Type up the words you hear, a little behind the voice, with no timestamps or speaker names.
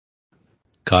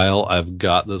Kyle, I've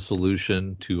got the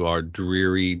solution to our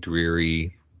dreary,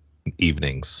 dreary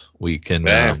evenings. We can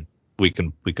Bam. we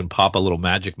can pop a little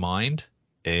magic mind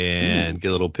Ooh. and get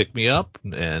a little pick me up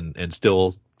and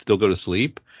still go to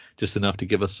sleep, just enough to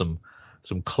give us some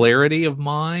clarity of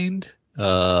mind,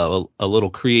 a little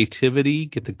creativity,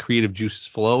 get the creative juices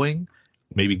flowing,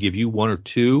 maybe give you one or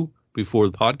two before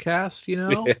the podcast,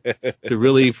 to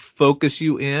really focus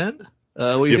you in.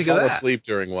 What do you You think of fall that? asleep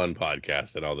during one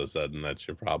podcast, and all of a sudden that's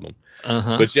your problem.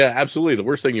 Uh-huh. But yeah, absolutely. The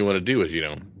worst thing you want to do is,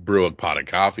 brew a pot of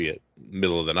coffee at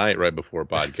middle of the night right before a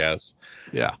podcast.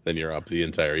 Yeah. Then you're up the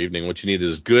entire evening. What you need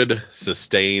is good,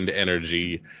 sustained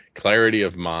energy, clarity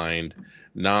of mind,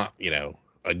 not, a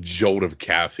jolt of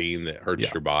caffeine that hurts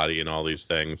Yeah. your body and all these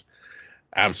things.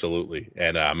 Absolutely.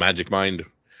 And Magic Mind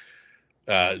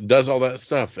does all that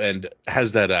stuff and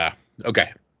has that.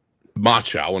 Okay,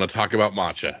 matcha. I want to talk about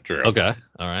matcha, Drew. Okay.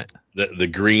 All right. The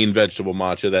green vegetable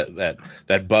matcha, that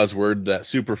buzzword, that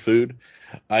superfood.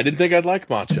 I didn't think I'd like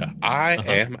matcha. I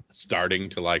Uh-huh. am starting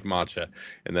to like matcha,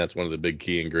 and that's one of the big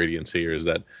key ingredients here is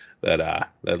that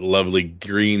lovely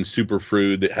green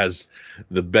superfood that has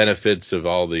the benefits of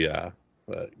all the uh,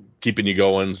 keeping you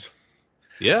goings.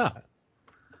 Yeah.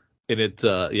 And it's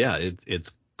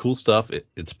cool stuff.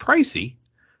 It's pricey,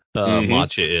 Mm-hmm.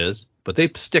 matcha is, but they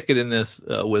stick it in this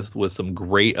with some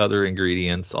great other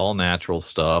ingredients, all natural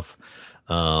stuff.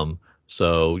 But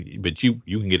you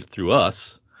can get it through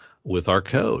us with our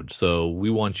code. So we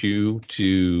want you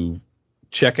to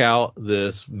check out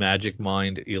this Magic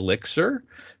Mind Elixir.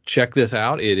 Check this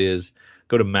out. It is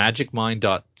Go to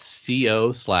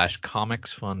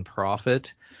magicmind.co/comics fun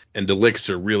profit. And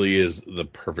elixir really is the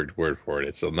perfect word for it.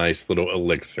 It's a nice little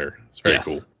elixir. It's very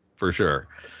cool. Yes, for sure.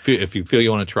 If you feel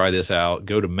you want to try this out,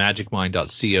 go to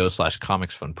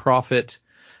magicmind.co/comics fun profit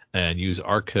and use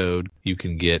our code. You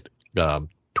can get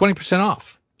 20%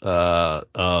 off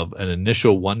of an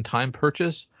initial one-time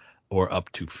purchase or up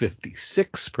to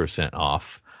 56%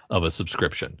 off of a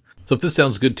subscription. So if this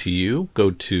sounds good to you,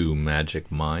 go to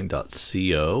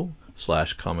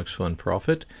magicmind.co/comics fun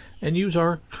profit and use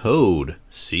our code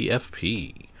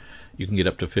CFP. You can get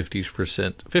up to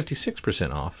 50%,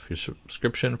 56% off your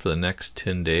subscription for the next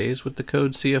 10 days with the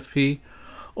code CFP,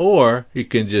 or you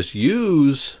can just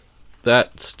use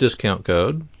that discount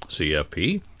code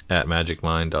CFP at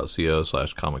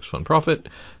magicmind.co/comics fun profit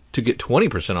to get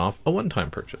 20% off a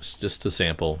one-time purchase. Just to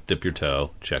sample, dip your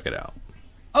toe, check it out.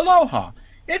 Aloha,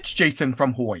 it's Jason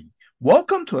from Hawaii.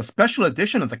 Welcome to a special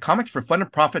edition of the Comics for Fun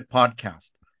and Profit podcast.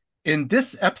 In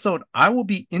this episode, I will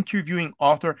be interviewing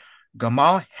author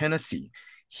Gamal Hennessey.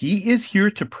 He is here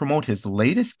to promote his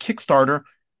latest Kickstarter,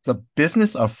 The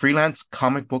Business of Freelance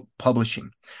Comic Book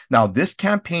Publishing. Now, this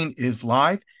campaign is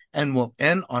live and will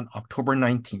end on October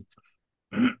 19th.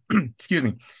 Excuse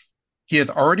me. He has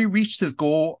already reached his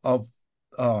goal of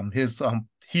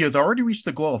he has already reached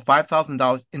the goal of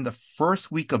 $5,000 in the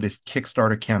first week of his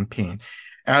Kickstarter campaign.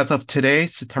 As of today,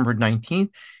 September 19th,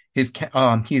 it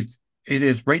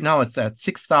is right now it's at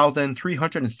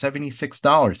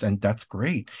 $6,376, and that's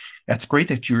great. That's great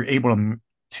that you're able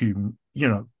to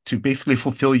basically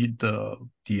fulfill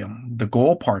the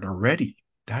goal part already.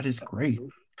 That is great.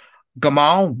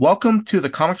 Gamal, welcome to the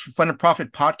Comics for Fun and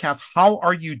Profit podcast. How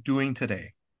are you doing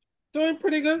today? Doing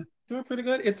pretty good. Doing pretty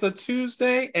good. It's a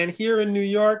Tuesday, and here in New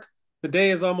York, the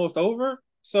day is almost over,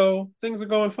 so things are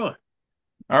going fine.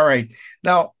 All right.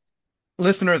 Now,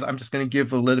 listeners, I'm just going to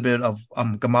give a little bit of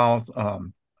Gamal's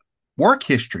work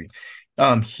history.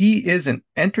 He is an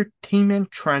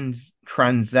entertainment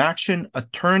transaction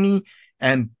attorney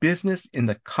and business in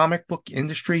the comic book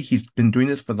industry. He's been doing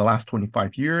this for the last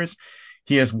 25 years.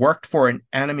 He has worked for an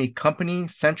anime company,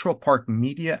 Central Park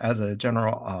Media, as a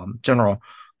general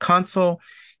counsel.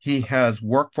 He has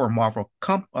worked for Marvel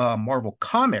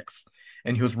Comics,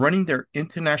 and he was running their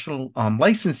international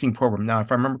licensing program. Now,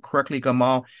 if I remember correctly,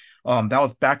 Gamal, that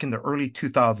was back in the early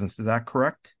 2000s. Is that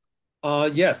correct?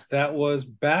 Yes, that was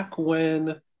back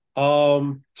when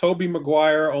Tobey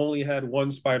Maguire only had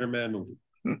one Spider-Man movie.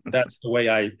 That's the way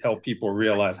I help people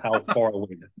realize how far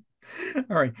away. All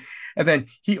right. And then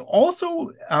he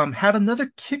also had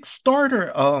another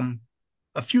Kickstarter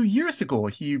a few years ago.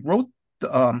 He wrote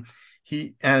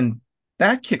he and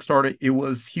that Kickstarter,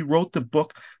 he wrote the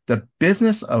book The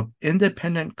Business of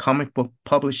Independent Comic Book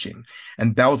Publishing,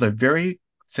 and that was a very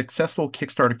successful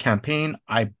Kickstarter campaign.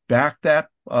 I backed that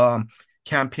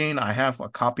campaign. I have a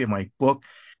copy of my book.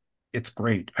 It's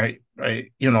great. It's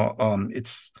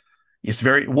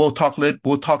very. We'll touch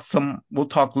upon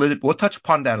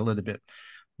that a little bit,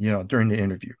 during the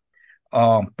interview.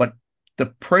 But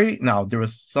there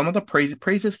was some of the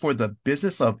praises for the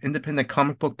business of independent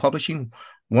comic book publishing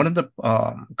One of the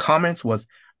comments was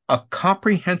a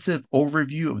comprehensive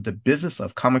overview of the business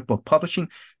of comic book publishing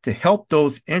to help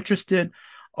those interested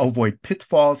avoid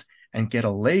pitfalls and get a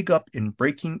leg up in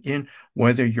breaking in,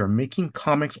 whether you're making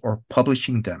comics or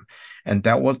publishing them. And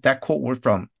that quote was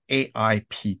from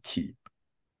AIPT.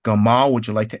 Gamal, would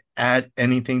you like to add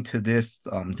anything to this?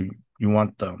 Do you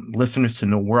want the listeners to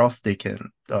know where else they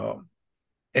can,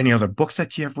 any other books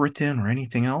that you have written or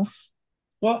anything else?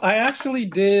 Well, I actually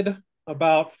did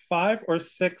about 5 or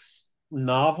 6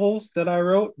 novels that I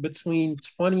wrote between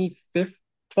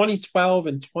 2012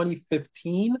 and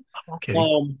 2015. Okay.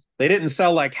 They didn't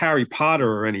sell like Harry Potter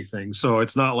or anything, so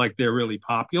it's not like they're really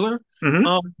popular.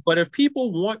 Mm-hmm. But if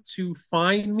people want to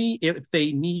find me, if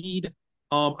they need,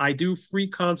 I do free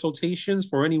consultations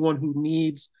for anyone who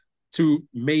needs to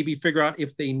maybe figure out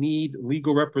if they need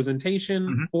legal representation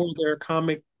Mm-hmm. for their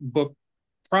comic book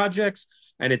projects.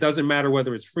 And it doesn't matter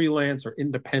whether it's freelance or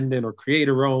independent or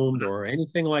creator owned or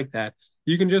anything like that.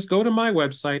 You can just go to my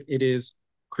website. It is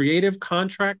Creative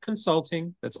Contract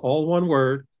Consulting. That's all one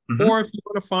word. Mm-hmm. Or if you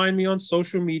want to find me on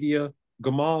social media,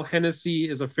 Gamal Hennessey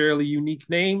is a fairly unique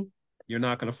name. You're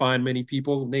not going to find many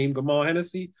people named Gamal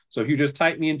Hennessey. So if you just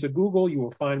type me into Google, you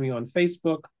will find me on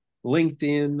Facebook,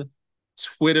 LinkedIn,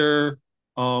 Twitter.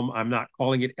 I'm not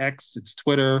calling it X, it's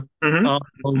Twitter.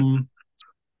 Mm-hmm.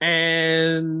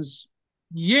 And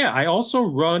yeah, I also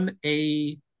run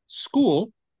a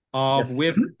school Yes.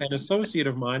 with an associate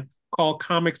of mine called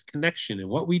Comics Connection. And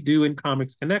what we do in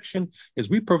Comics Connection is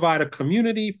we provide a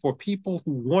community for people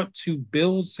who want to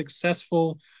build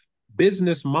successful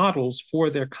business models for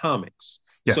their comics.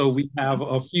 So Yes. we have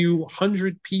a few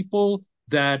hundred people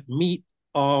that meet.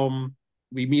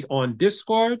 We meet on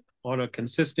Discord on a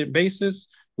consistent basis.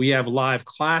 We have live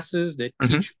classes that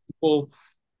Mm-hmm. teach people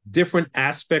different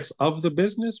aspects of the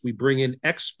business. We bring in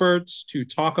experts to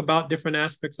talk about different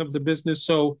aspects of the business.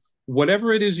 So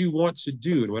whatever it is you want to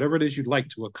do and whatever it is you'd like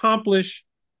to accomplish,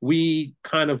 we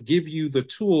kind of give you the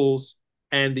tools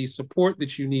and the support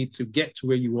that you need to get to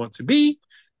where you want to be.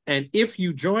 And if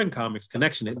you join Comics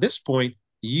Connection at this point,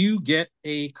 you get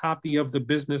a copy of the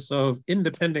business of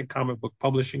independent comic book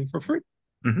publishing for free.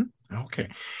 Mm-hmm. Okay.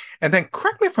 And then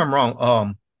correct me if I'm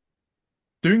wrong.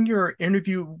 During your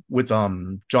interview with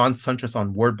John Sanchez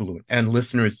on Word Balloon, and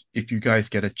listeners, if you guys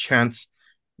get a chance,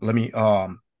 let me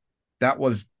that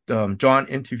was John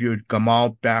interviewed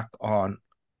Gamal back on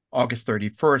August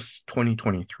 31st,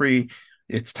 2023.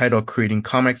 It's titled Creating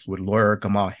Comics with Lawyer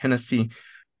Gamal Hennessey.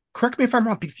 Correct me if I'm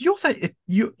wrong, because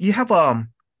you have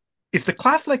is the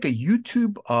class like a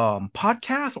YouTube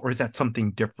podcast, or is that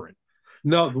something different?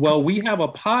 No, well, we have a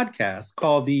podcast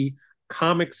called the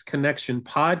Comics Connection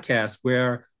podcast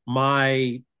where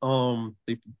my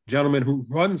the gentleman who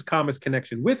runs Comics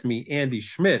Connection with me, Andy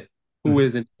Schmidt, who Mhm.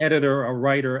 is an editor, a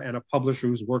writer, and a publisher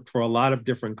who's worked for a lot of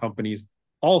different companies,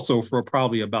 also for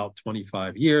probably about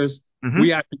 25 years. Mhm.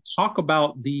 We actually talk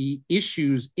about the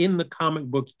issues in the comic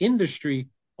book industry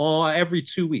every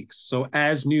 2 weeks. So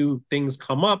as new things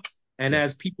come up and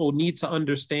Yes. as people need to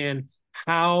understand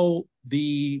how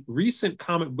the recent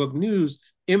comic book news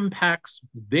impacts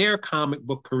their comic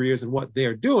book careers and what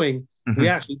they're doing, we Mhm.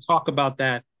 actually talk about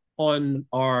that on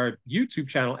our YouTube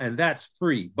channel, and that's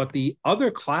free. But the other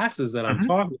classes that I'm Mhm.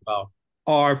 talking about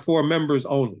are for members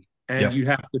only. And you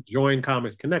Yes. have to join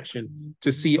Comics Connection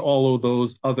to see all of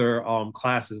those other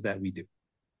classes that we do.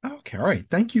 Okay. All right.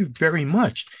 Thank you very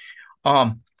much.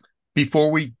 Um,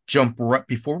 before we jump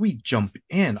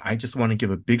in, I just want to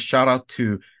give a big shout out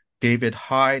to David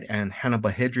Hyde and Hannah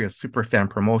Bahedri of Superfan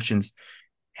Promotions.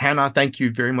 Hannah, thank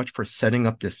you very much for setting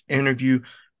up this interview.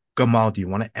 Gamal, do you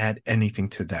want to add anything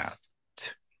to that?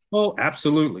 Oh,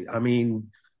 absolutely. I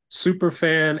mean,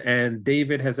 Superfan and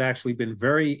David has actually been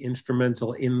very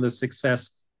instrumental in the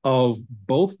success of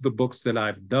both the books that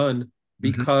I've done Mhm.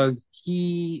 because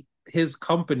his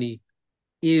company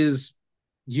is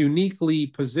uniquely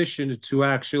positioned to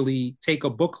actually take a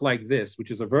book like this,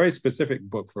 which is a very specific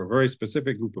book for a very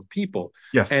specific group of people,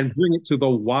 Yes. and bring it to the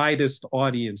widest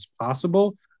audience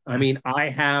possible. I Mhm. mean, I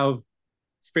have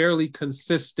fairly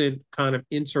consistent kind of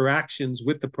interactions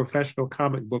with the professional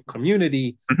comic book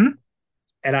community, Mhm.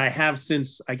 and I have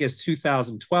since, I guess,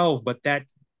 2012, but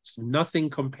that's nothing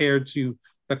compared to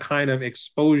the kind of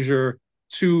exposure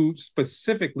to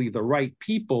specifically the right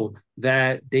people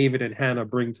that David and Hannah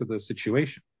bring to the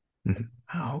situation. Mhm.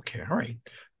 Oh, okay. All right.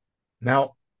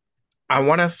 Now, I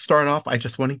want to start off. I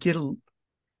want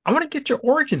to get your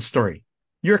origin story,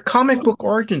 your comic book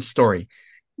origin story,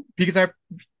 because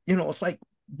it's like,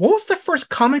 what was the first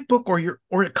comic book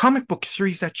or a comic book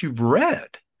series that you've read?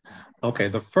 Okay,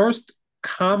 the first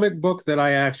comic book that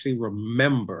I actually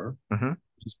remember Mm-hmm.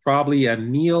 was probably a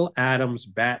Neil Adams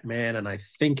Batman, and I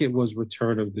think it was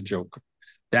Return of the Joker.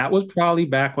 That was probably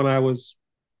back when I was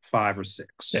 5 or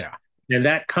 6. Yeah. And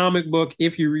that comic book,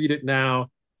 if you read it now,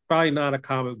 probably not a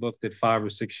comic book that 5 or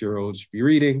 6 year olds should be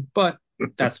reading, but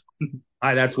that's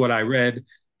that's what I read.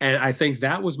 And I think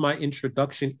that was my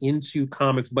introduction into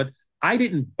comics, but I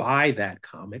didn't buy that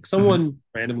comic. Someone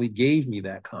randomly gave me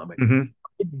that comic. Mm-hmm.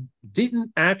 I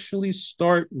didn't actually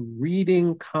start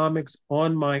reading comics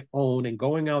on my own and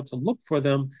going out to look for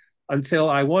them until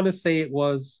I want to say it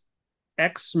was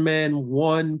X-Men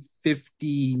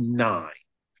 159,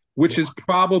 which is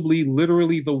probably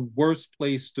literally the worst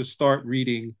place to start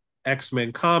reading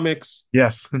X-Men comics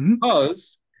Yes. Mm-hmm.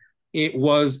 because it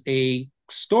was a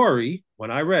story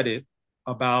when I read it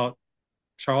about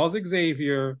Charles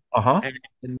Xavier Uh-huh.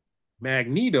 and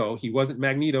Magneto. He wasn't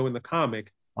Magneto in the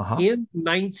comic Uh-huh. in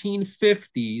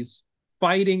 1950s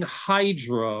fighting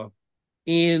Hydra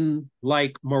in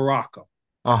like Morocco.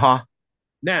 Uh-huh.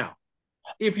 Now,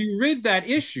 if you read that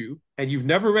issue and you've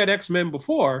never read X-Men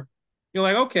before, you're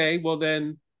like, okay, well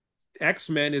then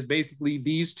X-Men is basically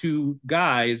these two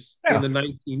guys in Yeah. the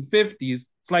 1950s.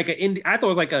 It's like I thought it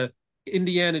was like a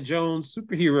Indiana Jones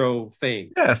superhero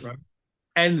thing, Yes. right?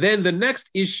 And then the next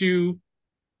issue,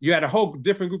 you had a whole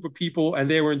different group of people, and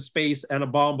they were in space, and a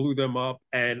bomb blew them up,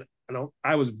 and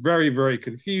I was very, very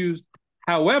confused.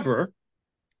 However,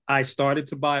 I started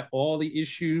to buy all the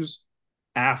issues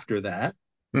after that,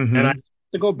 and I Mm-hmm. had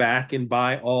to go back and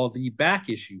buy all the back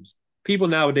issues. People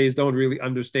nowadays don't really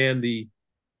understand the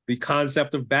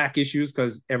concept of back issues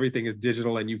because everything is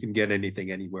digital and you can get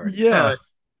anything anywhere anytime.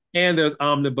 Yes. And there's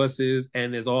omnibuses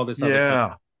and there's all this other kind.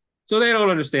 Yeah. So they don't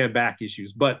understand back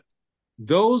issues. But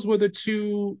those were the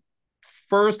two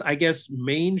first, I guess,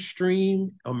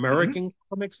 mainstream Mm-hmm. American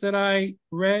comics that I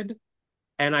read.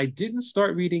 And I didn't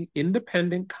start reading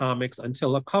independent comics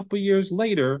until a couple years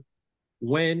later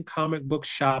when comic book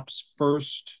shops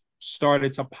first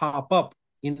started to pop up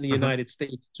in the Mm-hmm. United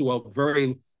States to a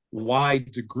very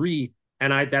wide degree.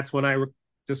 And that's when I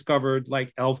discovered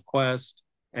like ElfQuest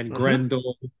and Mm-hmm.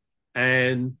 Grendel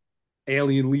and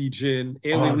Alien Legion. Oh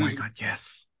Alien my Legion. God,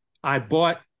 yes. I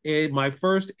bought my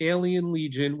first Alien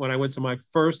Legion when I went to my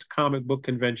first comic book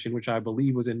convention, which I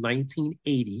believe was in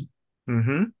 1980.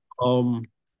 Mm-hmm. Um,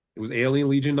 it was Alien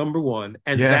Legion #1,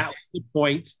 and that was Yes. the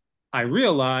point I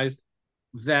realized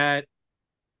that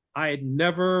I had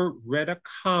never read a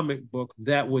comic book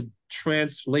that would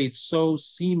translate so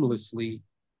seamlessly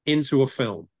into a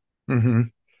film. Mm-hmm.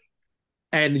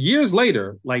 And years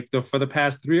later, like for the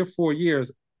past 3 or 4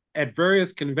 years, at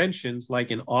various conventions,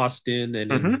 like in Austin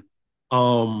and Mm-hmm.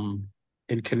 um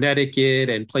in Connecticut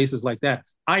and places like that,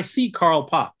 I see Carl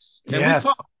Potts, and we talk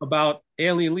Yes. about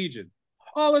Alien Legion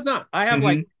all the time. I have Mm-hmm.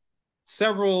 like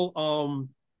several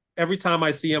every time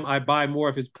I see him, I buy more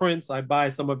of his prints. I buy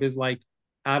some of his like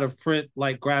out of print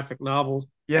like graphic novels.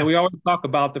 And we Yes. always talk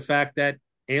about the fact that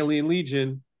Alien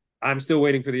Legion, I'm still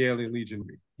waiting for the Alien Legion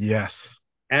movie, Yes.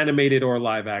 animated or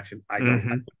live action. I don't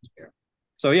Mm-hmm. care.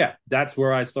 So yeah, that's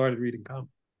where I started reading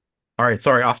comics. All right,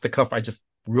 sorry, off the cuff, I just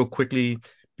real quickly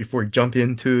before we jump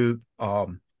into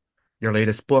your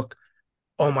latest book.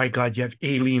 Oh my God, you have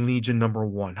Alien Legion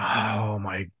 #1. Oh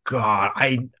my God.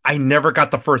 I never got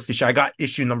the first issue. I got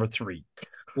issue #3.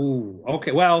 Ooh,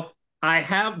 okay. Well, I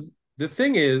have the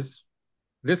thing is,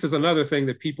 this is another thing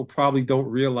that people probably don't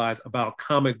realize about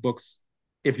comic books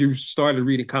if you started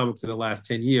reading comics in the last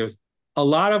 10 years. A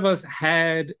lot of us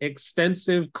had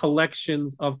extensive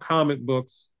collections of comic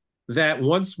books that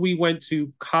once we went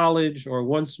to college or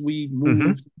once we Mm-hmm.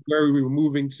 moved where we were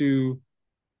moving to,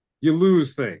 you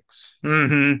lose things.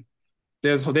 Mm-hmm.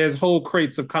 There's whole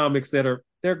crates of comics that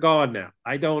they're gone now.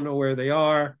 I don't know where they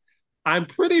are. I'm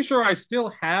pretty sure I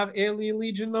still have Alien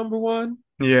Legion #1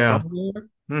 Yeah. somewhere,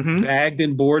 Mm-hmm. bagged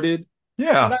and boarded. But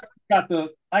Yeah.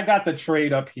 I got the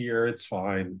trade up here. It's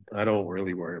fine. I don't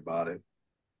really worry about it.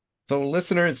 So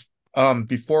listeners,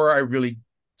 before I really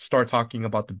start talking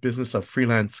about the business of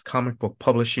freelance comic book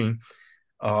publishing,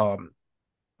 um,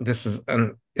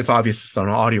 it's obvious it's an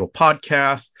audio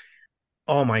podcast.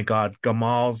 Oh my God,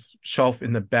 Gamal's shelf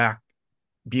in the back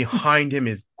behind him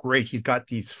is great. He's got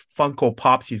these Funko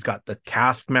Pops. He's got the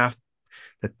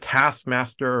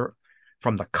Taskmaster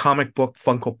from the comic book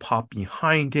Funko Pop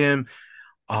behind him.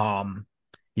 Um,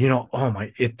 oh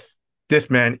my, this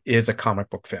man is a comic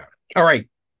book fan. All right,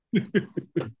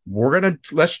 I'm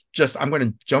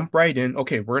gonna jump right in.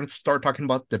 Okay, we're gonna start talking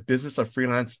about the business of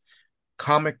freelance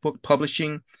comic book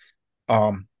publishing.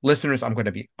 Listeners, I'm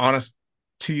gonna be honest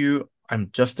to you. I'm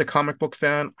just a comic book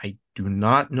fan. I do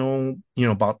not know,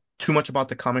 about too much about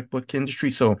the comic book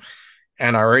industry. So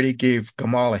and I already gave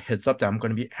Gamal a heads up that I'm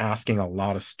going to be asking a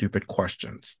lot of stupid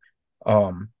questions.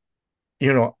 Um,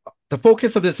 you know, the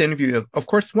focus of this interview is, of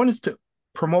course, one is to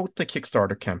promote the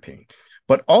Kickstarter campaign,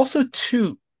 but also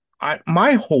two,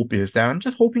 my hope is that I'm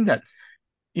just hoping that,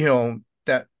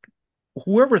 that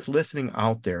whoever's listening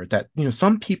out there, that,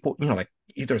 some people, like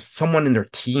either someone in their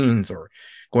teens or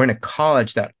going to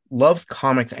college that loves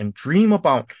comics and dream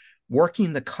about working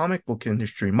in the comic book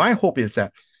industry. My hope is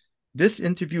that this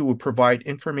interview will provide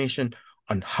information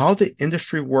on how the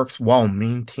industry works while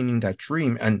maintaining that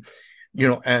dream.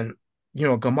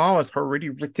 Gamal has already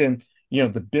written,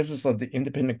 the business of the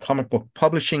independent comic book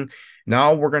publishing.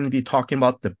 Now we're going to be talking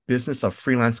about the business of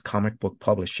freelance comic book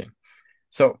publishing.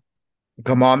 So,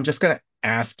 Gamal, I'm just going to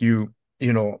ask you,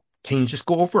 can you just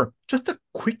go over just a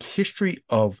quick history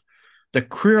of the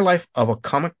career life of a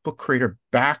comic book creator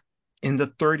back in the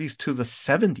 30s to the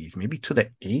 70s, maybe to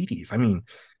the 80s? I mean,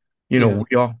 Yeah.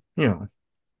 we all,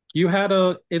 You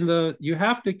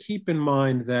have to keep in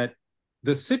mind that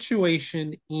the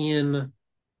situation in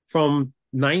from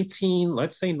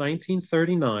let's say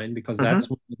 1939, because hmm that's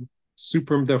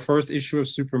when the first issue of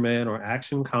Superman or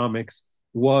Action Comics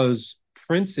was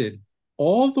printed,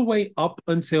 all the way up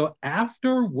until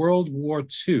after World War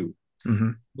II.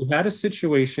 hmm We had a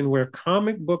situation where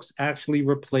comic books actually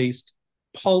replaced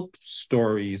pulp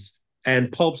stories,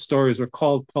 and pulp stories were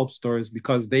called pulp stories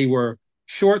because they were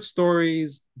short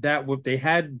stories they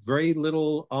had very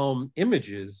little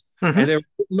images, hmm and they were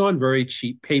written on very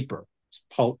cheap paper.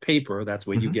 Pulp paper, that's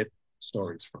where you hmm get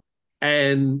stories from.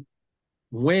 And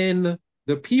when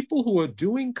the people who are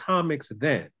doing comics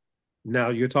then, now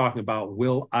you're talking about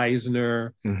Will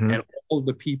Eisner hmm and all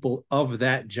the people of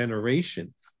that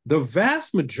generation, the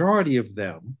vast majority of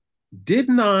them did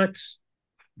not,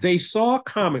 they saw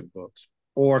comic books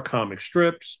or comic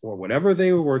strips or whatever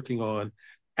they were working on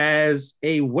as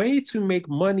a way to make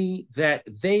money that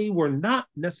they were not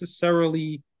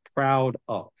necessarily proud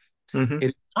of. hmm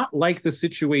It's not like the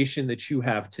situation that you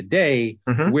have today,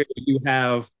 hmm where you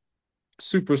have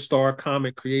superstar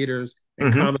comic creators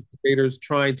and hmm comic creators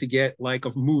trying to get like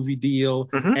a movie deal,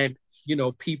 hmm and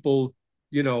people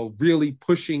really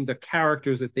pushing the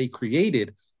characters that they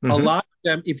created. A hmm lot of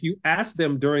them, if you ask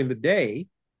them during the day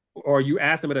or you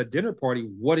ask them at a dinner party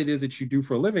what it is that you do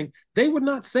for a living, they would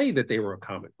not say that they were a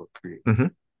comic book creator. hmm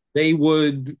They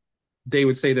would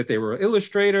say that they were an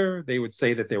illustrator. They would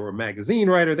say that they were a magazine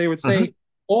writer. They would hmm say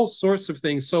all sorts of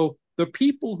things. So the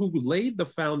people who laid the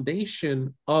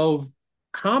foundation of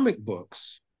comic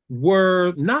books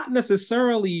were not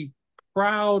necessarily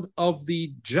proud of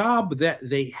the job that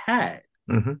they had.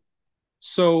 hmm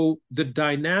So the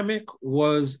dynamic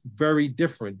was very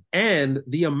different. And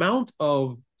the amount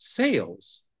of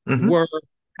sales hmm were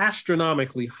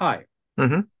astronomically higher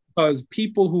hmm because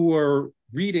people who were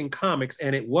reading comics,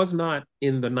 and it was not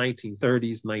in the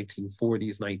 1930s,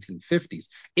 1940s, 1950s.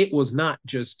 It was not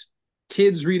just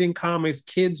kids reading comics.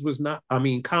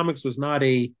 Comics was not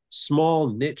a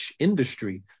small niche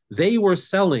industry. They were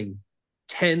selling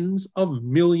tens of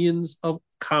millions of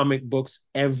comic books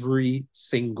every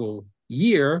single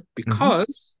year hmm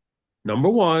because, number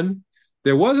one,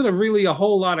 there wasn't really a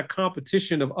whole lot of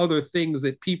competition of other things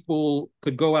that people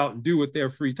could go out and do with their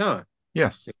free time.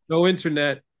 Yes. No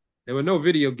internet, there were no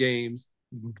video games,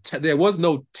 there was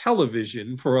no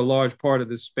television for a large part of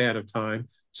this span of time.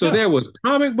 So there Yes. was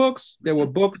comic books, there were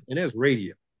books, and there's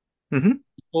radio. hmm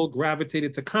People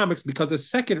gravitated to comics because the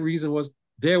second reason was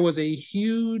there was a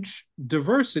huge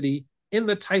diversity in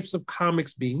the types of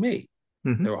comics being made.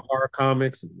 hmm There were horror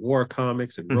comics and war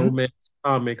comics and hmm romance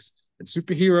comics and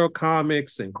superhero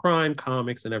comics and crime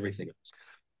comics and everything else.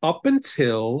 Up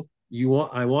until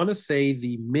I want to say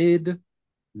the mid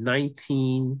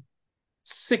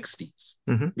 1960s,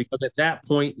 hmm because at that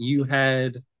point you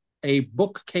had a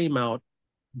book came out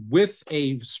with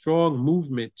a strong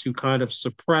movement to kind of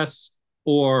suppress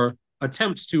or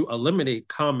attempt to eliminate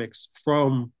comics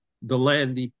from the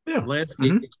Yeah. landscape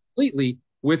hmm completely,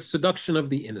 with Seduction of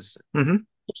the Innocent, hmm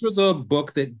which was a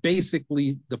book that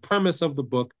basically the premise of the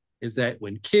book is that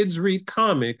when kids read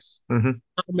comics, hmm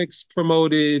comics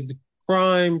promoted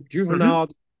crime, hmm juvenile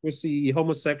delinquency,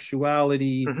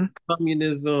 homosexuality, hmm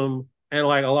communism, and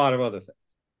like a lot of other things.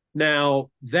 Now,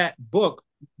 that book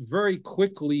very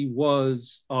quickly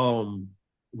was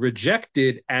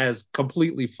rejected as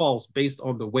completely false based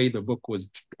on the way the book was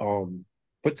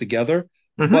put together.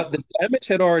 hmm But the damage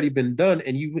had already been done,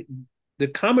 and the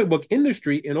comic book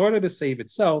industry, in order to save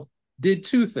itself, did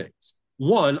two things.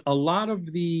 One, a lot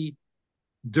of the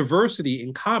diversity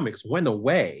in comics went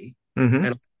away, hmm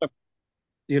and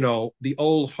the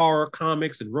old horror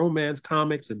comics and romance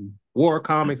comics and war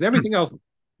comics, everything else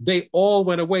they all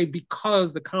went away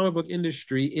because the comic book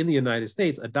industry in the United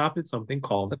States adopted something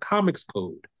called the Comics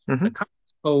Code. Mm-hmm. The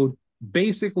Comics Code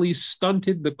basically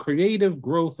stunted the creative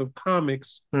growth of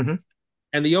comics. Mm-hmm.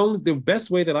 And the best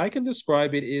way that I can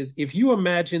describe it is if you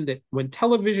imagine that when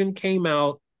television came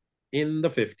out in the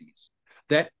 50s,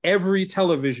 that every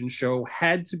television show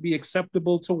had to be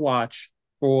acceptable to watch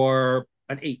for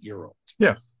an 8-year-old.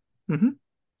 Yes. Mm-hmm.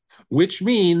 Which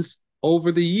means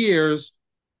over the years,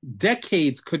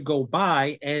 decades could go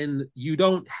by and you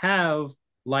don't have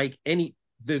like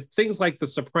the things like The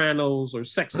Sopranos or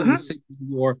Sex and the Mm-hmm. City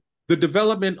or the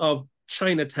development of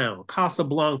Chinatown,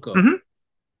 Casablanca, Mm-hmm.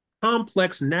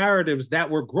 complex narratives that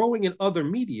were growing in other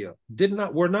media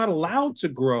were not allowed to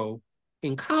grow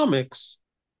in comics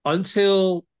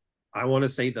until I want to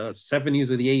say the 70s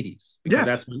or the 80s, because Yes.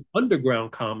 that's when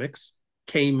underground comics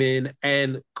came in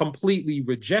and completely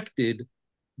rejected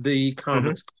the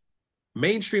comics.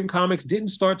 Mainstream comics didn't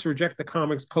start to reject the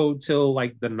comics code till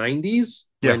like the 90s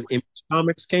Yeah. when Image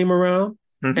Comics came around,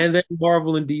 Mm-hmm. and then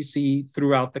Marvel and DC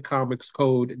throughout the comics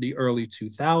code in the early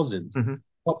 2000s. Mm-hmm.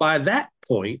 But by that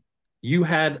point, you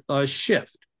had a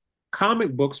shift.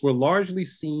 Comic books were largely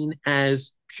seen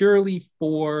as purely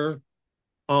for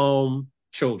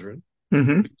children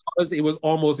Mm-hmm. because it was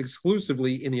almost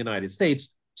exclusively in the United States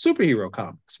superhero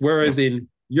comics, whereas in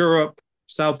Europe,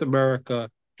 South America,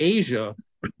 Asia,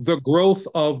 the growth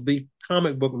of the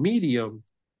comic book medium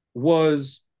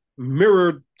was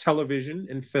mirrored television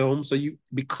and film. So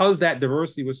because that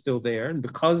diversity was still there, and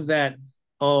because that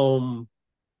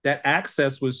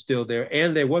access was still there,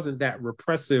 and there wasn't that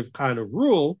repressive kind of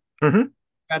rule, Mm-hmm.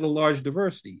 had a large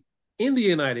diversity. In the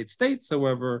United States,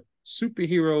 however,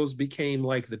 superheroes became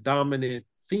like the dominant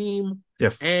theme.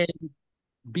 Yes. And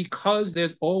because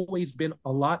there's always been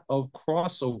a lot of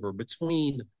crossover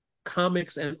between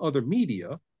comics and other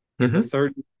media, in the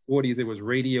 30s, 40s, it was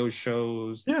radio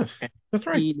shows, Yes, and that's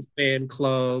right. fan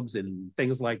clubs and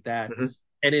things like that. Mm-hmm.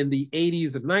 And in the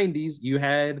 80s and 90s, you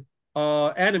had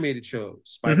animated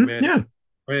shows, Mm-hmm. Spider-Man, Yeah.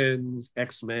 Friends,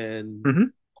 X-Men, Mm-hmm.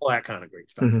 all that kind of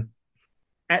great stuff. Mm-hmm.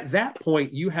 At that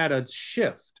point, you had a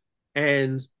shift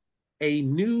and a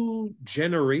new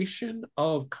generation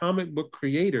of comic book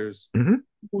creators Mm-hmm.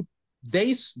 who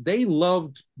they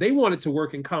wanted to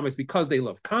work in comics because they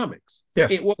love comics.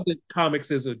 Yes. It wasn't comics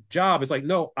as a job. It's like,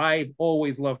 no, I've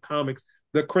always loved comics.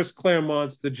 The Chris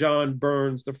Claremonts, the John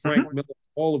Burns, the Frank Mm-hmm. Miller,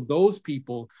 all of those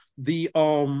people, the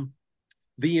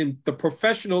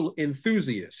professional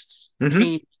enthusiasts Mm-hmm.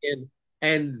 came in,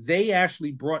 and they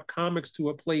actually brought comics to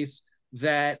a place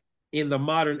that in the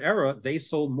modern era they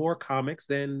sold more comics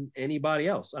than anybody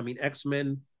else. I mean,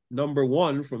 X-Men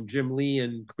 #1 from Jim Lee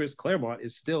and Chris Claremont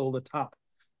is still the top,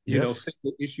 Yes.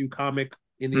 single issue comic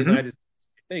in the Mm-hmm. United States,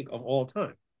 I think, of all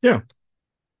time. Yeah.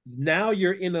 Now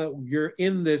you're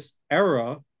in this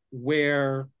era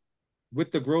where,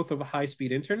 with the growth of a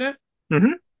high-speed internet,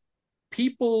 Mm-hmm.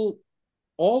 people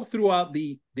all throughout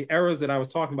the eras that I was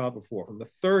talking about before, from the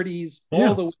 30s Yeah.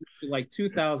 all the way to like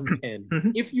 2010,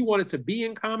 Mm-hmm. if you wanted to be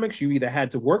in comics, you either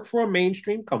had to work for a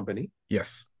mainstream company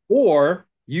Yes. or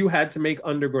you had to make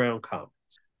underground comics,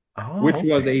 Oh, which okay.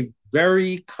 was a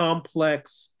very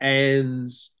complex and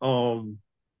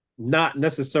not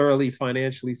necessarily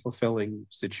financially fulfilling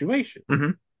situation.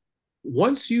 Mm-hmm.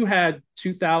 Once you had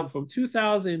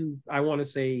 2000, I want to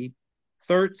say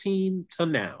 13 to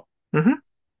now, Mm-hmm.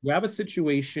 you have a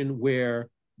situation where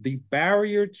the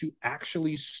barrier to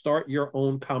actually start your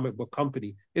own comic book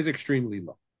company is extremely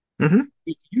low. Mm-hmm.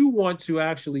 If you want to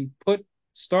actually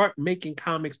start making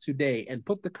comics today and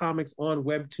put the comics on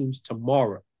Webtoons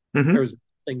tomorrow, Mm-hmm. there's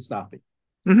nothing stopping.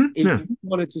 Mm-hmm. If Yeah. you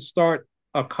wanted to start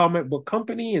a comic book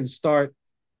company and start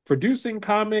producing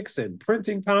comics and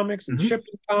printing comics and Mm-hmm.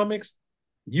 shipping comics,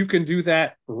 you can do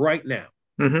that right now.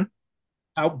 Mm-hmm.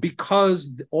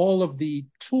 Because all of the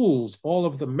tools, all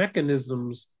of the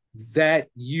mechanisms that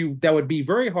would be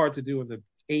very hard to do in the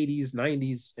 80s,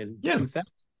 90s, and Yeah. 2000s,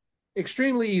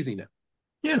 extremely easy now.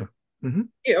 Yeah. Mm-hmm.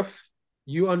 If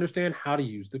you understand how to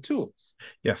use the tools.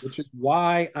 Yes. Which is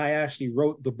why I actually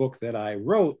wrote the book that I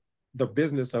wrote, The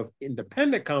Business of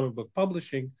Independent Comic Book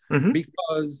Publishing, Mm-hmm.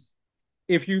 because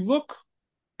if you look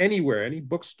anywhere, any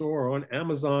bookstore or on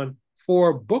Amazon,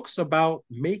 for books about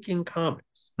making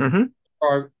comics, Mm-hmm.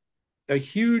 are a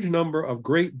huge number of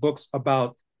great books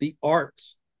about the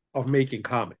arts of making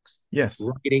comics. Yes.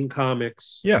 Writing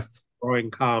comics, Yes.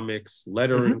 drawing comics,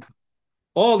 lettering,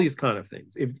 all these kind of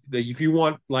things. If you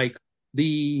want like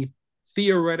the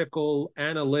theoretical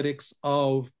analytics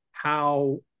of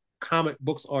how comic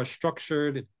books are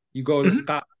structured, you go to Mm-hmm.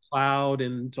 Scott Cloud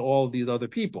and to all of these other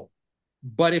people.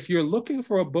 But if you're looking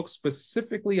for a book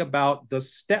specifically about the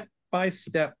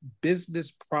step-by-step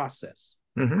business process,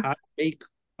 Mm-hmm. how to make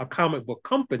a comic book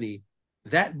company.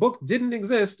 That book didn't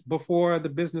exist before the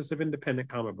business of independent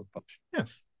comic book publishing.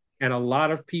 Yes. And a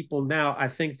lot of people now, I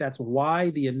think that's why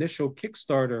the initial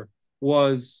Kickstarter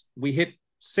was we hit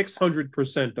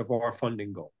 600% of our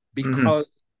funding goal, Mm-hmm.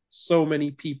 because so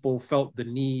many people felt the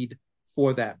need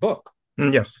for that book.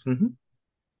 Yes. Mm-hmm.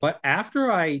 But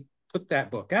after I put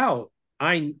that book out,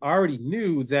 I already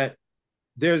knew that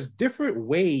there's different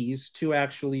ways to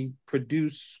actually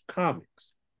produce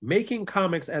comics. Making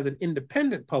comics as an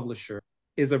independent publisher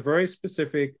is a very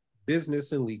specific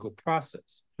business and legal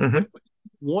process. Mm-hmm. But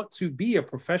if you want to be a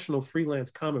professional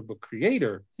freelance comic book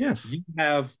creator, Yes. you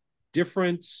have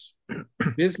different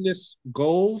business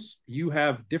goals, you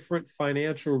have different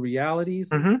financial realities.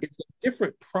 Mm-hmm. It's a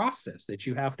different process that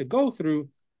you have to go through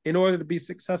in order to be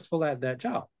successful at that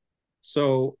job.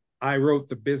 So I wrote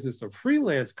the business of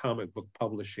freelance comic book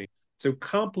publishing to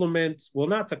complement, well,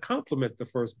 not to complement the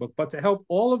first book, but to help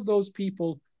all of those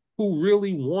people who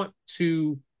really want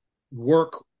to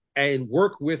work and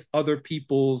work with other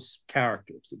people's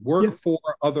characters, work Yeah. for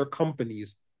other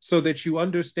companies, so that you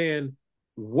understand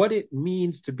what it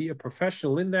means to be a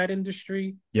professional in that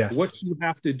industry, Yes. what you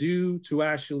have to do to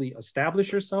actually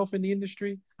establish yourself in the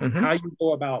industry, Mm-hmm. how you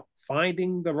go about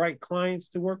finding the right clients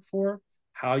to work for,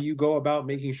 how you go about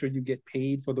making sure you get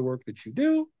paid for the work that you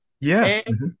do, and Yes.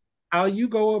 Mm-hmm. how you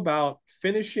go about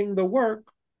finishing the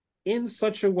work in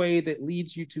such a way that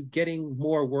leads you to getting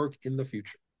more work in the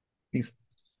future.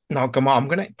 Now, Gamal, I'm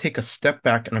going to take a step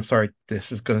back, and I'm sorry,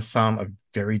 this is going to sound a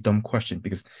very dumb question,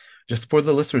 because just for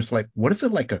the listeners, like, what is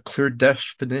it, like a clear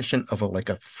definition of a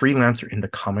freelancer in the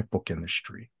comic book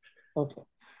industry? Okay.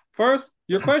 First,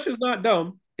 your question is not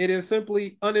dumb. It is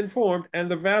simply uninformed,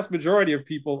 and the vast majority of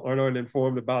people are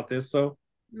uninformed about this. So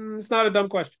it's not a dumb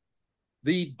question.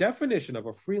 The definition of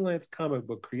a freelance comic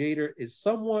book creator is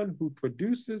someone who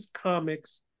produces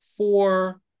comics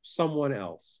for someone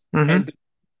else Mm-hmm. and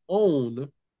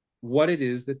own what it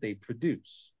is that they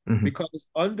produce. Mm-hmm. Because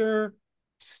under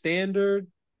standard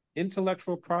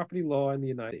intellectual property law in the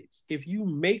United States, if you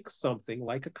make something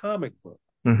like a comic book,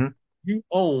 Mm-hmm. you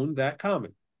own that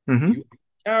comic. Mm-hmm. You own the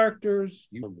characters,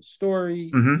 you own the story,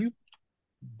 Mm-hmm.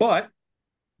 but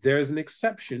there's an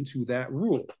exception to that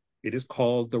rule. It is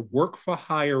called the work for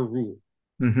hire rule.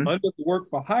 Mm-hmm. Under the work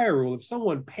for hire rule, if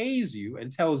someone pays you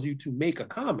and tells you to make a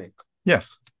comic,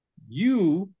 Yes.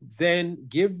 you then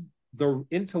give the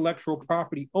intellectual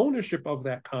property ownership of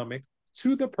that comic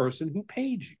to the person who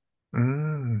paid you.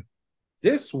 Mm.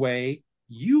 This way,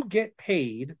 you get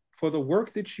paid for the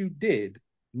work that you did,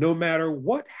 no matter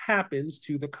what happens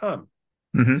to the comic.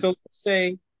 Mm-hmm. So let's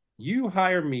say you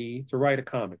hire me to write a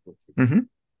comic book. Mm-hmm.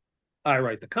 I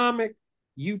write the comic,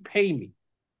 you pay me.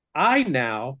 I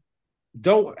now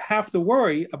don't have to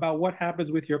worry about what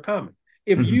happens with your comic.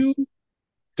 If Mm-hmm. you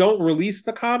don't release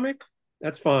the comic,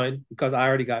 that's fine, because I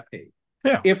already got paid.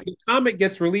 Yeah. If the comic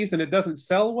gets released and it doesn't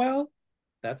sell well,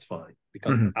 that's fine,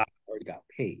 because Mm-hmm. I already got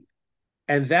paid.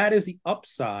 And that is the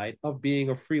upside of being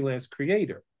a freelance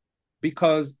creator,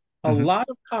 because a Mm-hmm. lot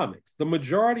of comics, the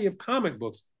majority of comic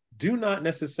books, do not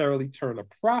necessarily turn a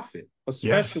profit,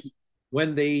 especially Yes.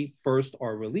 when they first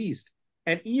are released.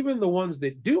 And even the ones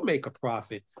that do make a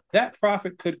profit, that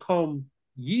profit could come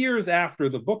years after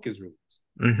the book is released.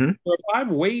 Mm-hmm. So if I'm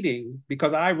waiting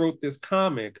because I wrote this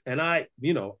comic and I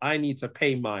need to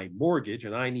pay my mortgage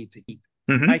and I need to eat,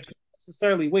 Mm-hmm. I can't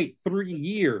necessarily wait 3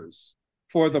 years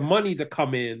for the Yes. money to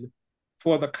come in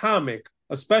for the comic,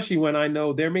 especially when I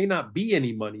know there may not be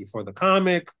any money for the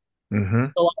comic. Mm-hmm.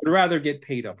 So I would rather get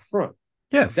paid up front.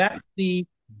 Yes. That's the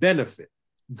benefit.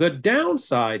 The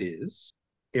downside is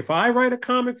if I write a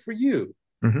comic for you,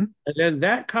 Mm-hmm. and then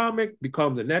that comic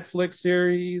becomes a Netflix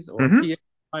series or a Mm-hmm.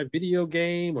 PS5 video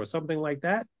game or something like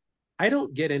that, I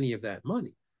don't get any of that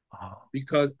money Oh.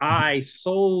 because I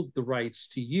sold the rights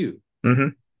to you. Mm-hmm.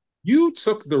 You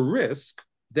took the risk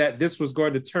that this was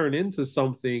going to turn into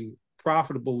something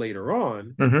profitable later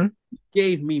on, Mm-hmm.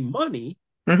 gave me money.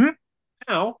 Mm-hmm.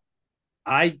 Now,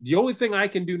 the only thing I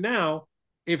can do now,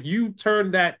 if you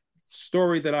turn that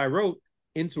story that I wrote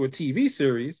into a TV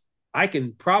series, I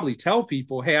can probably tell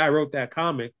people, hey, I wrote that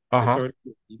comic and Uh-huh. turned it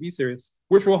into a TV series,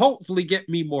 which will hopefully get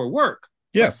me more work.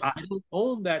 But Yes. I don't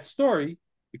own that story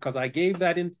because I gave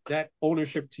that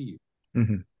ownership to you.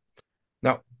 Mm-hmm.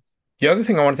 Now, the other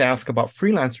thing I wanted to ask about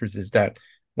freelancers is that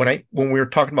when we were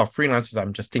talking about freelancers,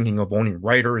 I'm just thinking of owning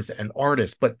writers and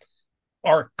artists, but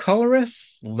are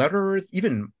colorists, letterers,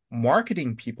 even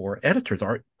marketing people or editors,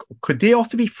 could they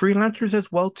also be freelancers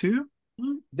as well too?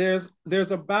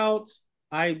 There's about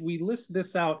we list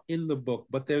this out in the book,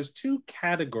 but there's two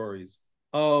categories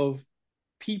of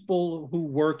people who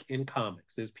work in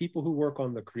comics. There's people who work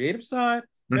on the creative side,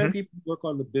 there are Mm-hmm. people who work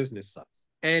on the business side.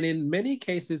 And in many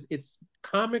cases, it's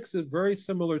comics is very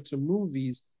similar to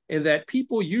movies in that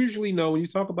people usually know when you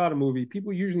talk about a movie,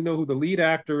 people usually know who the lead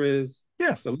actor is,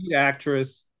 Yes. the lead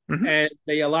actress, Mm-hmm. and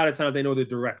they a lot of times they know the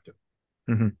director.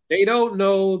 Mm-hmm. They don't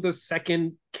know the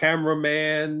second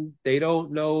cameraman, they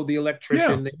don't know the Yeah.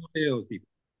 electrician, they don't know those people.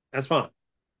 That's fine.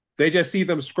 They just see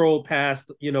them scroll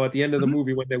past, at the end of the Mm-hmm.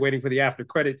 movie when they're waiting for the after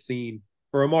credit scene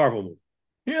for a Marvel movie.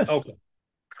 Yes. Okay.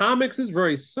 Comics is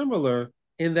very similar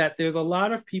in that there's a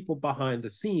lot of people behind the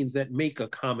scenes that make a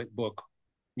comic book,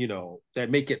 that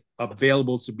make it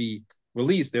available to be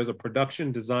released. There's a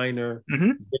production designer,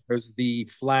 Mm-hmm. there's the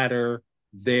flatter,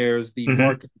 there's the Mm-hmm.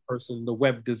 marketing person, the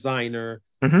web designer,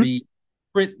 Mm-hmm. the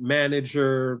print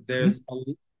manager.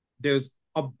 Mm-hmm. There's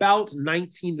about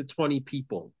 19 to 20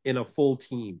 people in a full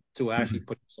team to Mm-hmm. actually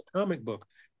produce a comic book.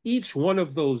 Each one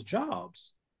of those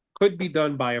jobs could be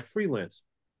done by a freelancer,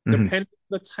 Mm-hmm. depending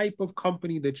on the type of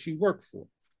company that you work for.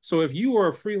 So if you are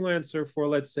a freelancer for,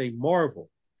 let's say, Marvel,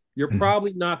 you're Mm-hmm.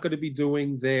 probably not going to be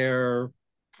doing their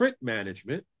print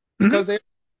management Mm-hmm. because they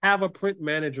have a print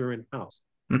manager in house.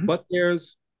 Mm-hmm. But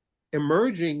there's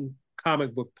emerging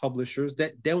comic book publishers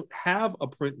that don't have a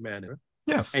print manager,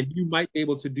 Yes. and you might be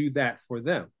able to do that for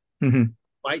them. Mm-hmm.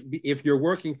 Might be if you're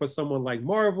working for someone like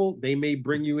Marvel, they may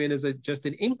bring you in as just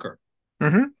an inker.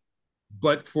 Mm-hmm.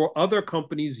 But for other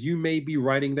companies, you may be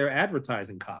writing their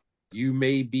advertising copy. You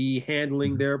may be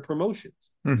handling their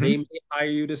promotions. Mm-hmm. They may hire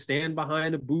you to stand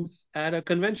behind a booth at a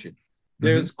convention. Mm-hmm.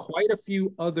 There's quite a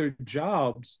few other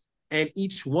jobs, and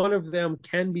each one of them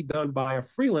can be done by a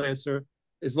freelancer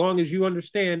as long as you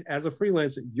understand as a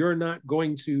freelancer, you're not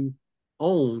going to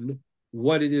own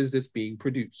what it is that's being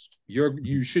produced.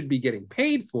 You should be getting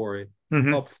paid for it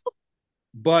Mm-hmm. up front.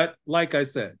 But like I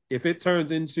said, if it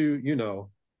turns into,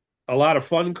 a lot of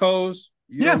fun codes,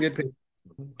 you Yeah. don't get paid.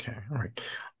 Okay. All right.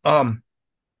 Um,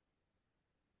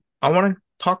 I want to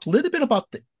talk a little bit about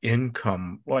the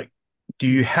income. Like, do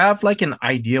you have like an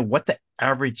idea what the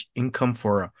average income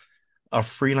for a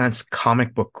freelance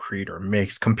comic book creator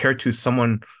makes compared to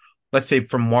someone, let's say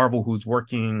from Marvel who's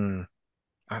working,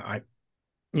 I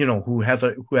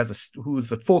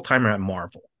who's a full timer at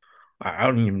Marvel. I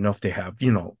don't even know if they have,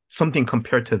 something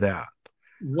compared to that.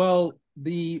 Well,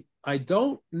 I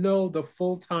don't know the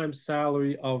full-time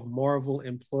salary of Marvel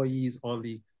employees on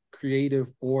the creative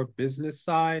or business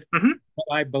side, Mm-hmm. but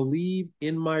I believe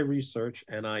in my research,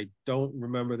 and I don't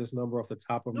remember this number off the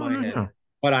top of No, my no, head, no.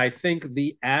 but I think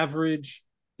the average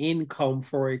income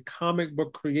for a comic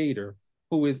book creator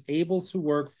who is able to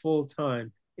work full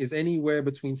time is anywhere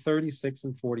between 36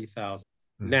 and 40,000.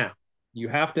 Mm-hmm. Now, you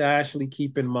have to actually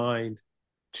keep in mind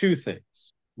two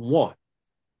things. One,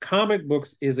 comic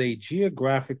books is a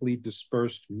geographically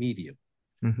dispersed medium,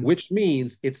 Mm-hmm. which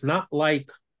means it's not like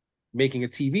making a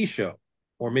TV show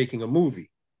or making a movie,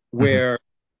 Mm-hmm. where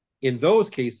in those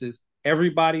cases,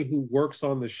 everybody who works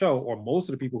on the show, or most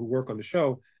of the people who work on the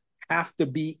show, have to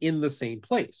be in the same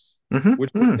place,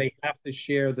 which means Mm-hmm. they have to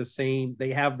share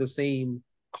they have the same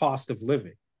cost of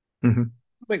living. Mm-hmm.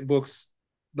 Comic books,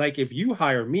 like if you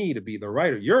hire me to be the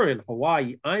writer, you're in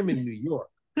Hawaii, I'm in New York.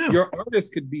 Yeah. Your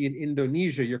artist could be in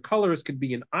Indonesia, your colorist could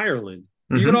be in Ireland.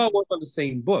 You Mm-hmm. could all work on the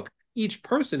same book. Each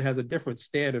person has a different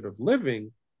standard of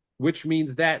living, which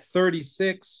means that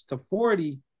 36 to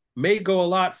 40 may go a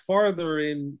lot farther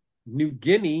in New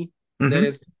Guinea than Mm-hmm.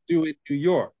 it's do in New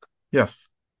York. Yes.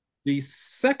 The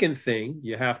second thing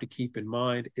you have to keep in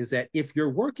mind is that if you're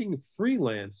working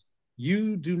freelance,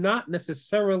 you do not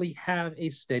necessarily have a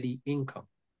steady income.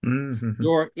 Mm-hmm.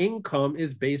 Your income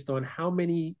is based on how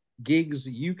many gigs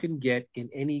you can get in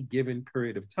any given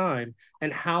period of time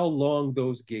and how long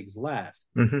those gigs last.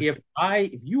 Mm-hmm. If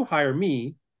you hire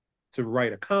me to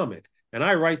write a comic and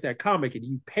I write that comic and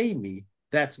you pay me,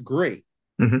 that's great.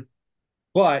 Mm-hmm.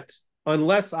 But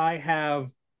unless I have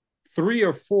 3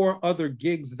 or 4 other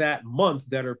gigs that month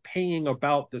that are paying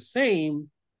about the same,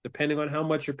 depending on how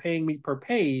much you're paying me per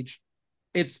page,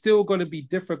 it's still going to be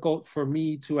difficult for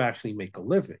me to actually make a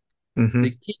living. Mm-hmm.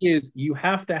 The key is you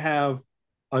have to have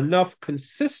enough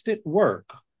consistent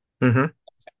work Mm-hmm.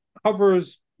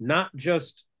 covers not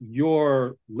just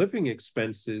your living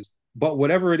expenses, but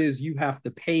whatever it is you have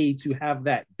to pay to have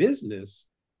that business.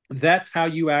 That's how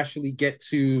you actually get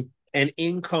to an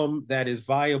income that is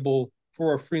viable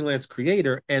for a freelance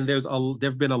creator. And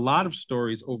there've been a lot of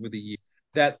stories over the years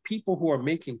that people who are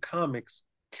making comics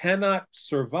cannot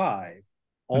survive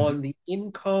Mm-hmm. on the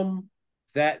income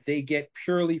that they get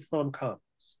purely from comics.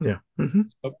 Yeah. Mm-hmm.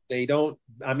 So they don't,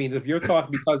 I mean, if you're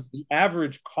talking, because the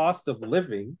average cost of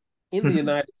living in the Mm-hmm.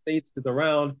 United States is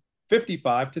around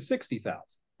 55 to 60,000.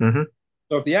 Mm-hmm.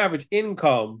 So if the average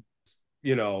income,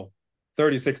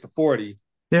 36 to 40,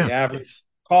 Yeah. the average Yes.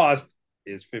 cost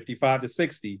is 55 to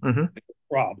 60, Mm-hmm.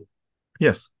 problem.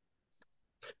 Yes.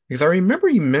 Because I remember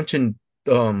you mentioned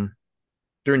during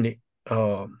the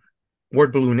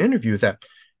word balloon interviews that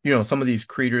some of these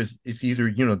creators is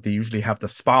either they usually have the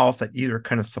spouse that either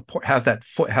kind of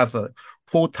has a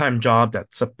full-time job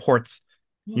that supports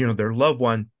their loved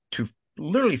one to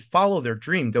literally follow their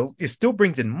dream. Though it still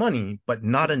brings in money, but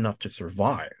not enough to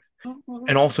survive.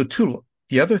 And also too,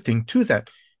 the other thing too is that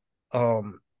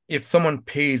if someone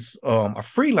pays a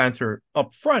freelancer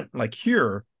up front, like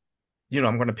here,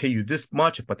 I'm going to pay you this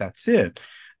much, but that's it.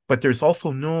 But there's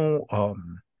no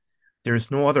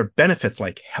other benefits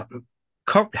like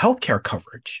healthcare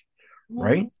coverage,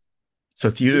 right? So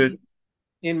it's either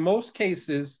In most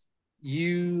cases,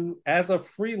 you as a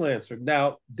freelancer,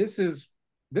 now this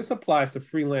applies to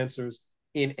freelancers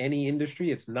in any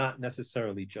industry. It's not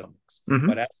necessarily jokes, mm-hmm,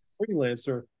 but as a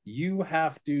freelancer, you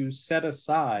have to set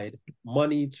aside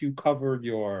money to cover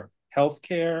your health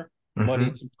care, money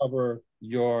mm-hmm, to cover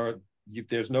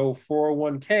there's no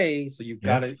 401k, so you've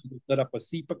got to yes, set up a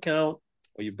SEEP account,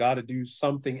 or you've got to do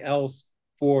something else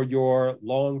for your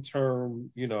long-term,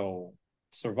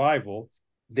 survival.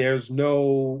 There's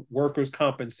no workers'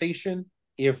 compensation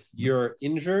if you're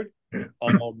injured.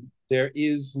 There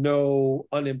is no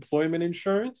unemployment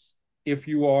insurance if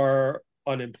you are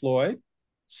unemployed.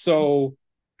 So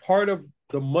part of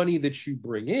the money that you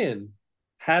bring in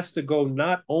has to go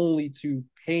not only to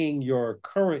paying your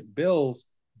current bills,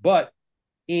 but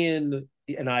in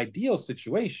an ideal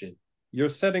situation, you're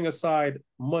setting aside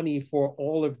money for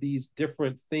all of these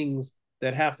different things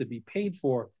that have to be paid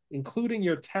for, including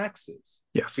your taxes.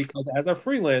 yes, Because as a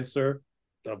freelancer,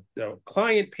 the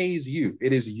client pays you.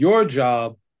 It is your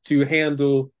job to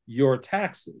handle your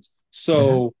taxes. mm-hmm,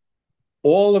 So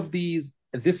all of this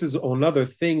is another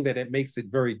thing that it makes it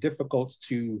very difficult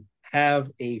to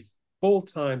have a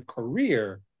full-time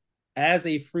career as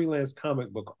a freelance comic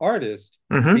book artist,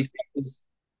 mm-hmm, because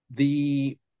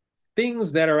the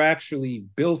things that are actually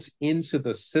built into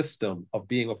the system of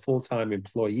being a full-time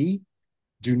employee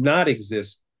do not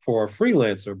exist for a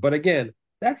freelancer. But again,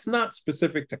 that's not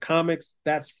specific to comics.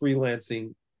 That's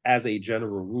freelancing as a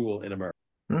general rule in America.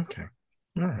 okay,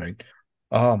 all right.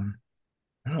 Um,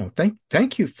 no,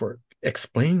 thank you for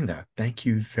explaining that. Thank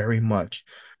you very much.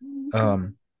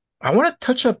 Um, I want to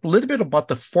touch up a little bit about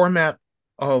the format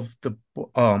of the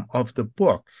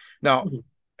book. Now,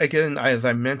 again, as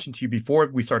I mentioned to you before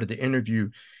we started the interview,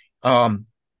 um,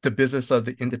 the business of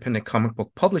the independent comic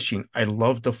book publishing, I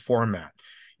love the format,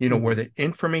 where the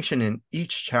information in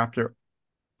each chapter,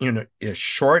 is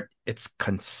short, it's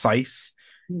concise,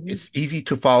 it's easy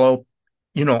to follow,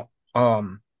 you know,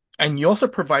 and you also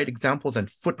provide examples and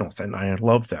footnotes, and I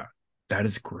love that. That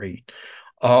is great.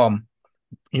 Um,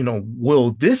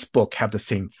 will this book have the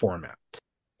same format?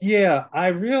 Yeah, I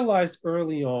realized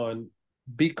early on,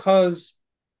 because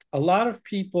a lot of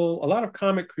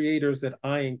comic creators that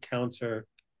I encounter,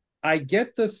 I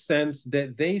get the sense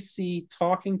that they see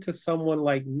talking to someone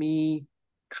like me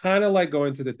kind of like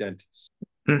going to the dentist.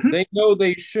 Hmm. They know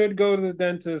they should go to the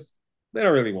dentist. They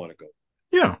don't really want to go.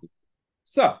 Yeah.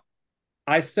 So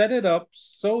I set it up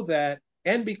so that,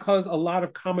 and because a lot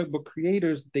of comic book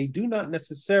creators, they do not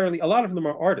necessarily, a lot of them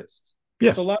are artists. So a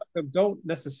Yes. lot of them don't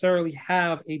necessarily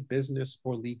have a business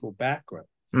or legal background.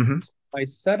 Hmm. So I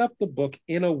set up the book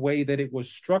in a way that it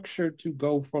was structured to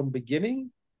go from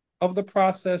beginning of the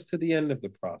process to the end of the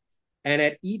process. And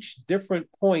at each different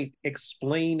point,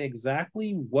 explain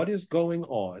exactly what is going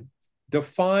on,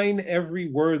 define every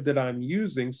word that I'm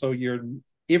using. So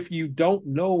if you don't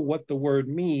know what the word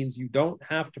means, you don't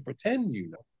have to pretend you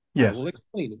know. I will Yes.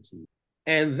 explain it to you.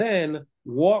 And then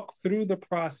walk through the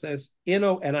process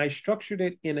and I structured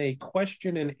it in a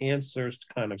question and answers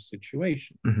kind of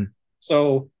situation. Hmm.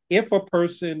 So if a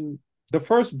person, the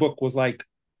first book was like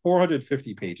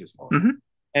 450 pages long, Hmm.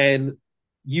 and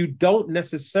you don't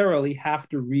necessarily have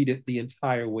to read it the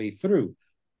entire way through.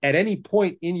 At any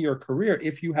point in your career,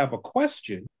 if you have a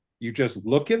question, you just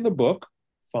look in the book,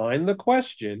 find the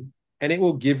question, and it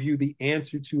will give you the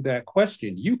answer to that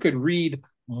question. You could read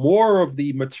more of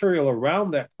the material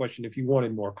around that question if you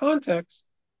wanted more context,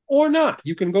 or not.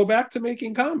 You can go back to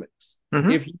making comics. Hmm.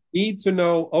 If you need to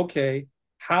know, okay,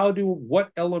 what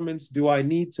elements do I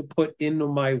need to put into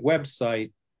my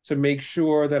website to make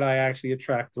sure that I actually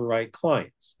attract the right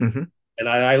clients? Hmm. And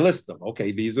I list them.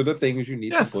 Okay, these are the things you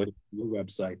need to Yes. put in your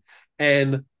website.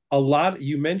 And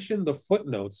you mentioned the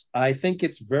footnotes. I think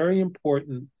it's very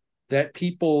important that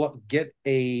people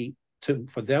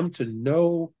for them to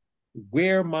know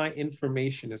where my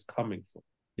information is coming from.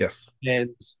 Yes.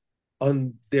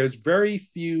 And there's very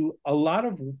few, a lot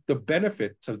of the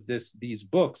benefit of these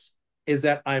books is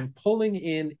that I'm pulling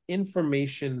in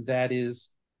information that is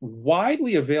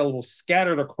widely available,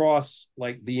 scattered across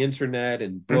like the internet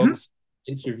and Mm-hmm. books,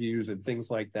 interviews, and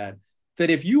things like that. That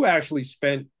if you actually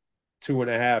spent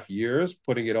 2.5 years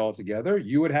putting it all together,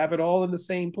 you would have it all in the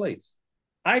same place.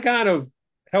 I kind of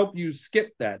help you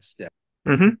skip that step.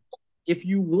 Mm-hmm. If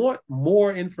you want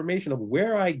more information of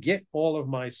where I get all of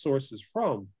my sources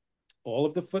from, all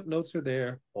of the footnotes are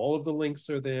there, all of the links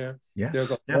are there. There's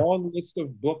Yes. a Yeah. long list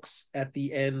of books at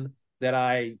the end that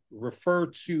I refer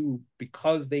to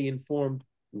because they informed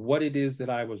what it is that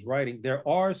I was writing. There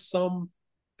are some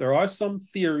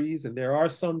theories and there are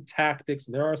some tactics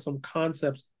and there are some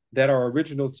concepts that are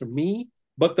original to me,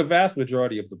 but the vast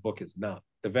majority of the book is not.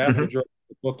 The vast Mm-hmm. majority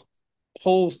of the book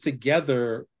pulls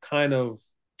together kind of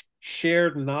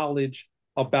shared knowledge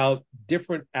about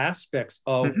different aspects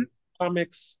of Mm-hmm.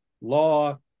 comics,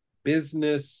 law,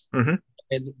 business, Mm-hmm.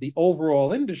 and the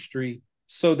overall industry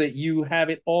so that you have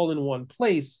it all in one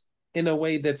place in a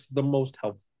way that's the most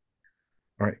helpful.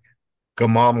 All right.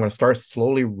 Gamal, I'm going to start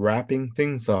slowly wrapping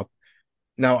things up.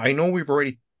 Now, I know we've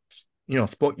already,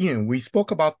 we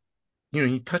spoke about,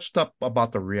 you touched up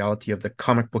about the reality of the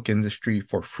comic book industry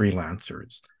for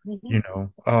freelancers,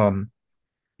 Mm-hmm.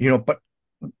 you know, but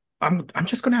I'm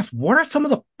just going to ask, what are some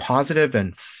of the positive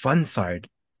and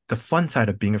the fun side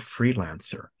of being a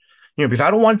freelancer? Because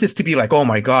I don't want this to be like, oh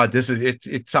my God, this is it.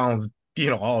 It sounds,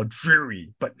 all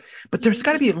dreary, but there's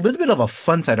got to be a little bit of a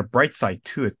fun side, a bright side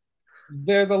to it.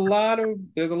 There's a lot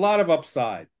of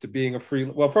upside to being a free.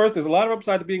 Well, first, there's a lot of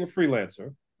upside to being a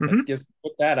freelancer. Let's Hmm. just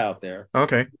put that out there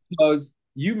Okay. because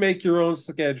you make your own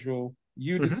schedule.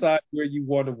 You Hmm. decide where you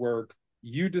want to work.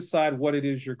 You decide what it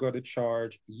is you're going to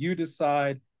charge. You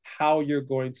decide how you're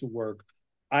going to work.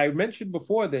 I mentioned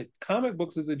before that comic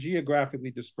books is a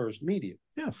geographically dispersed medium,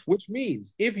 Yes. which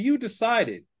means if you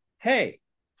decided, hey,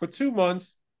 for 2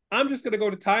 months, I'm just going to go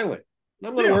to Thailand and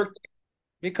I'm going to Yeah. work Yeah.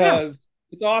 because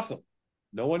it's awesome.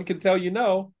 No one can tell you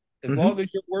no. As Hmm. long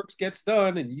as your work gets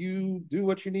done and you do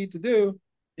what you need to do,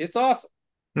 it's awesome,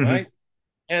 Hmm. right?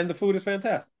 And the food is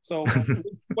fantastic. So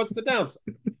what's the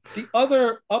downside? The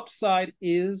other upside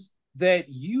is that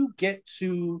you get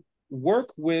to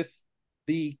work with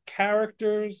the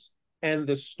characters and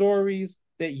the stories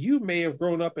that you may have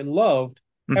grown up and loved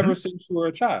Hmm. ever since you were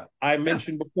a child. I Yes.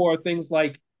 mentioned before things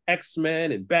like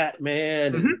X-Men and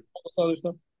Batman and Hmm. all this other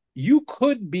stuff. You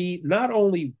could be not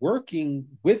only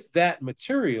working with that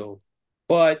material,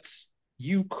 but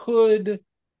you could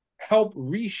help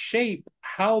reshape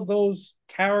how those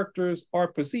characters are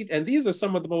perceived. And these are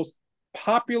some of the most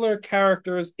popular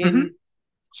characters Hmm. in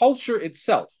culture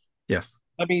itself. Yes.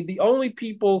 I mean, the only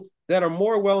people that are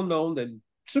more well known than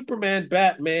Superman,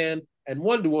 Batman, and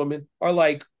Wonder Woman are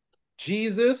like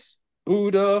Jesus,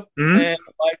 Buddha, Hmm. and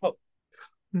like, oh,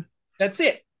 that's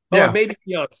it. Oh, and Yeah. maybe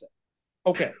Beyonce.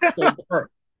 Okay, so her.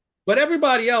 But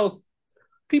everybody else,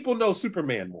 people know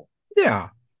Superman more. Yeah.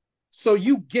 So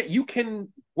you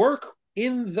can work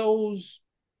in those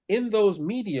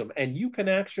medium and you can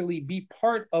actually be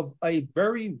part of a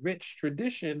very rich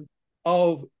tradition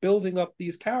of building up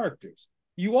these characters.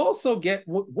 You also get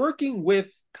working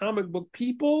with comic book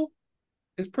people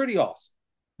is pretty awesome.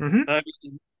 Hmm. I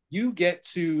mean, you get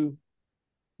to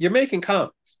you're making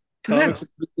comics. Yeah. Comics are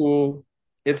pretty cool.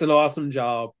 It's an awesome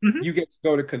job. Hmm. You get to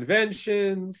go to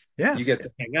conventions. You Yes. get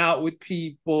to hang out with Hmm.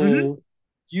 people.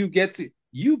 You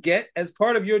get as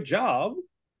part of your job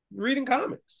reading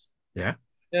comics. Yeah.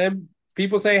 And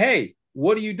people say, "Hey,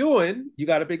 what are you doing? You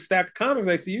got a big stack of comics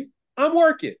next to you." I'm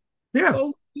working. Yeah.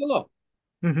 Go alone.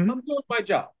 Hmm. I'm doing my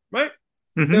job, right?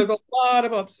 Hmm. There's a lot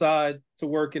of upside to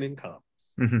working in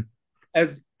comics. Hmm.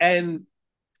 And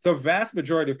the vast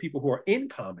majority of people who are in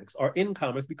comics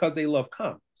because they love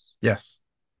comics, Yes.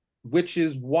 which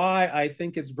is why I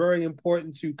think it's very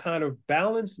important to kind of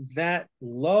balance that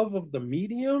love of the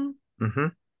medium Hmm.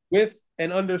 with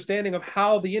an understanding of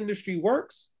how the industry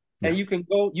works. And Yes.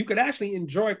 you could actually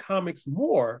enjoy comics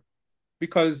more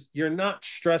because you're not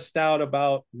stressed out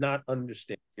about not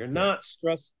understanding. You're not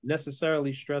Yes.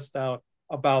 necessarily stressed out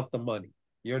about the money.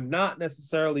 You're not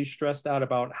necessarily stressed out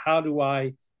about how do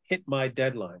I hit my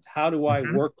deadlines? How do I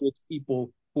Hmm. work with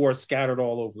people who are scattered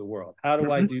all over the world? How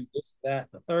do I Hmm. do this, that,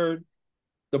 and the third?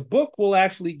 The book will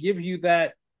actually give you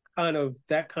that kind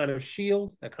of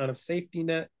shield, that kind of safety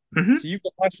net. Hmm. So you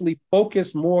can actually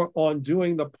focus more on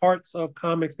doing the parts of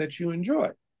comics that you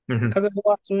enjoy Hmm. because there's a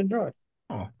lot to enjoy.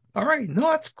 Oh, all right. No,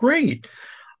 that's great.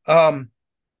 Um,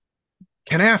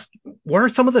 can I ask, what are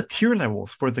some of the tier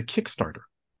levels for the Kickstarter?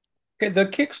 Okay, the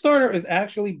Kickstarter is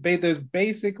actually there's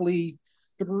basically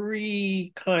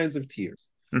three kinds of tiers.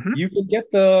 Mm-hmm. You can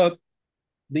get the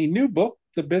new book,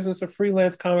 The Business of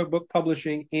Freelance Comic Book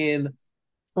Publishing, in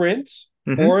print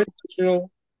Mm-hmm. or in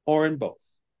digital or in both.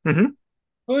 Mm-hmm.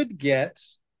 Could get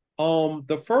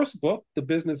the first book, The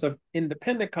Business of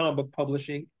Independent Comic Book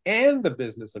Publishing, and The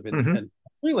Business of Mm-hmm. Independent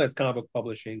Freelance Comic Book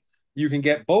Publishing. You can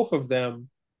get both of them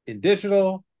in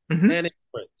digital Mm-hmm. and in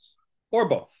print, or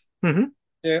both. Mm-hmm.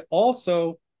 There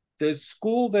also there's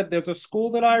a school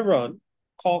that I run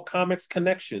called Comics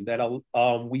Connection that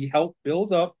we help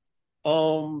build up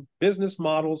business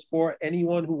models for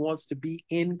anyone who wants to be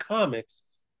in comics.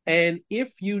 And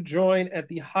if you join at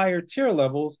the higher tier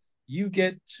levels, you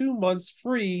get 2 months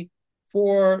free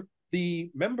for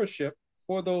the membership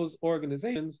for those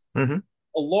organizations, Mm-hmm.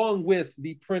 along with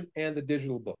the print and the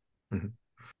digital book. Mm-hmm.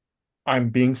 I'm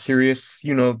being serious.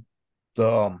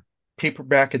 The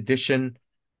paperback edition,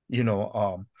 you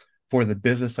know, for the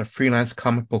business of freelance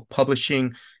comic book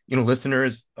publishing.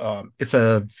 Listeners, it's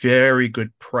a very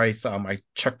good price. I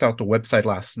checked out the website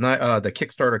last night. The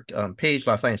Kickstarter page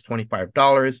last night is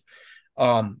 $25.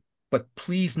 But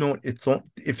please note,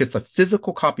 if it's a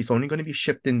physical copy, it's only going to be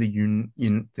shipped in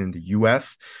the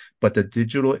US. But the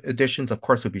digital editions, of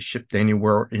course, will be shipped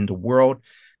anywhere in the world.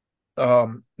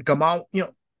 Gamal,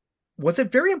 was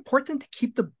it very important to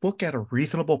keep the book at a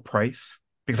reasonable price?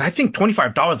 Because I think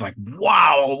 $25, like,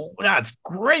 wow, that's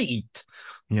great,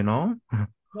 you know?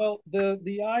 Well,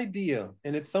 the idea,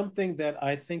 and it's something that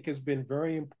I think has been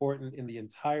very important in the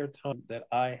entire time that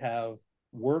I have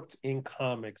worked in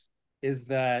comics, is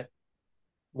that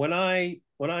when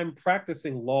I'm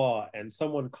practicing law and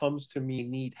someone comes to me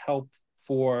need help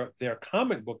for their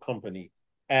comic book company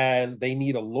and they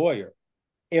need a lawyer,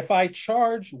 if I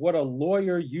charge what a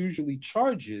lawyer usually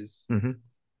charges, Mm-hmm.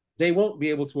 they won't be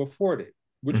able to afford it,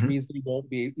 which Mm-hmm. means they won't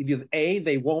be either A,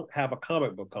 they won't have a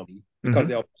comic book company because Mm-hmm.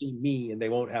 they'll pay me and they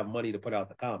won't have money to put out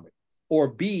the comic, or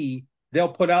B, they'll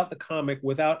put out the comic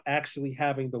without actually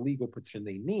having the legal protection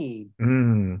they need.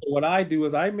 Mm-hmm. So what I do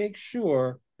is I make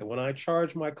sure that when I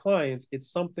charge my clients, it's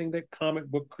something that comic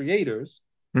book creators,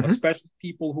 Mm-hmm. especially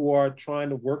people who are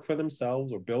trying to work for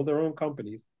themselves or build their own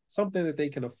companies, something that they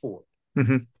can afford.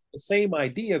 Mm-hmm. The same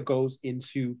idea goes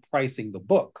into pricing the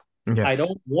book. Yes. I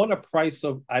don't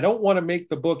want to make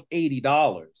the book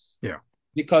 $80 Yeah.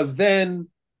 because then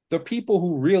the people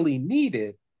who really need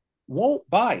it won't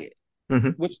buy it, Mm-hmm.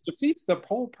 which defeats the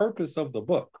whole purpose of the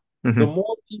book. The Mm-hmm.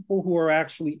 more people who are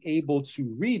actually able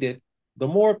to read it, the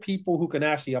more people who can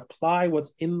actually apply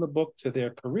what's in the book to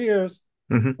their careers,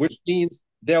 Mm-hmm. which means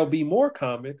there'll be more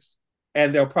comics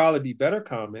and there'll probably be better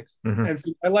comics. Mm-hmm. And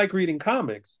since I like reading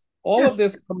comics, all of Yes.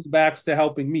 this comes back to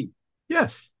helping me.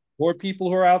 Yes. More people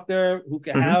who are out there who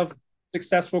can Mm-hmm. have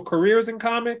successful careers in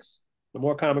comics, the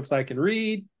more comics I can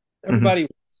read. Mm-hmm. Everybody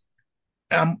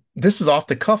wins. This is off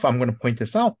the cuff. I'm going to point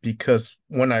this out because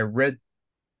when I read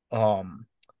um,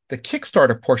 the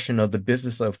Kickstarter portion of the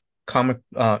business of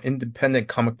independent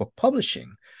comic book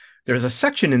publishing, there's a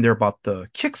section in there about the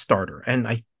Kickstarter, and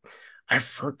I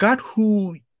forgot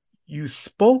who you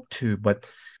spoke to, but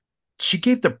she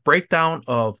gave the breakdown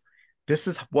of this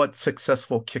is what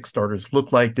successful Kickstarters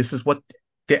look like. This is what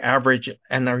the average,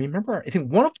 and I remember I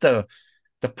think one of the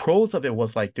pros of it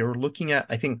was like they were looking at,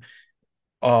 I think,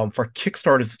 for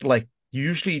Kickstarters, like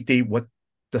usually what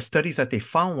the studies that they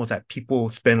found was that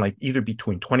people spend like either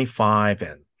between 25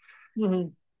 and Mm-hmm.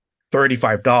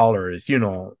 $35,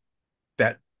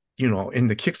 that, in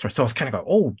the Kickstarter. So I was kind of going,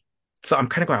 oh, so I'm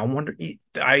kind of going, I wonder,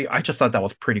 I just thought that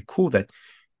was pretty cool that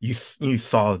you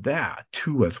saw that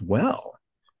too as well.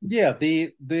 Yeah,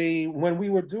 the when we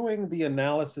were doing the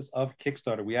analysis of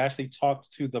Kickstarter, we actually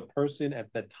talked to the person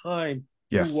at the time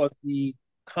who Yes. was the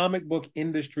comic book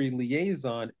industry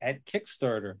liaison at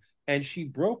Kickstarter, and she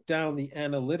broke down the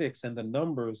analytics and the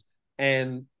numbers.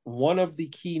 And one of the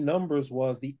key numbers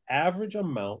was the average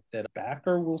amount that a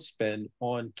backer will spend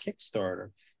on Kickstarter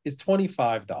is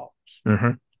 $25.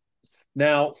 Mm-hmm.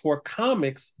 Now, for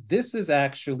comics, this is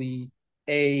actually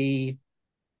a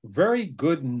very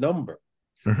good number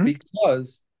Mm-hmm.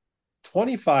 because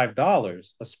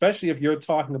 $25, especially if you're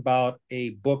talking about a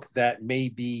book that may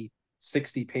be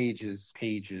 60 pages,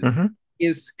 Mm-hmm.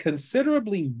 is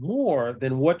considerably more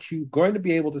than what you're going to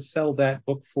be able to sell that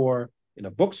book for in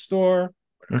a bookstore or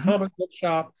a Mm-hmm. comic book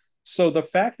shop. So the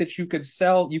fact that you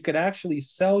could actually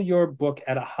sell your book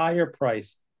at a higher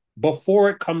price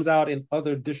before it comes out in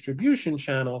other distribution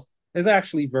channels is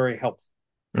actually very helpful.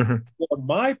 Mm-hmm. For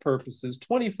my purposes,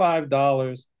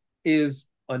 $25 is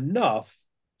enough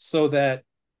so that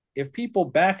if people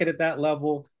back it at that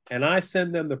level and I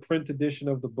send them the print edition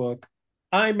of the book,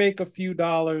 I make a few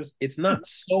dollars. It's not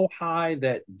so high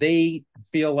that they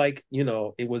feel like,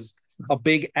 it was a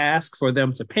big ask for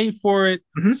them to pay for it.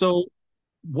 Mm-hmm. So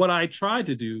what I try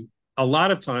to do a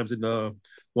lot of times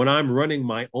when I'm running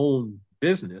my own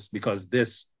business, because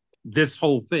this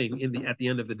whole thing at the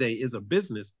end of the day is a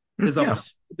business, is apply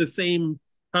Yes. the same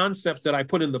concepts that I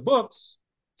put in the books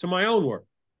to my own work.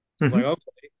 It's Mm-hmm. like,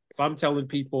 okay, if I'm telling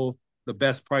people the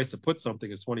best price to put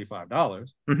something is $25,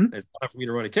 Mm-hmm. and it's time for me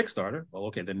to run a Kickstarter, well,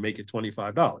 okay, then make it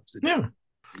 $25. Yeah.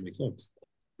 It makes sense.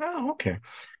 Oh, okay.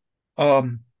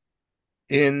 Um,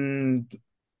 in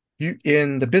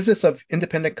in the business of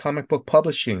independent comic book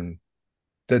publishing,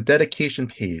 the dedication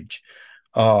page,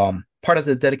 part of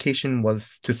the dedication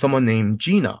was to someone named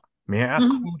Gina. May I ask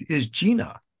Mhm. who is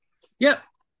Gina? Yeah.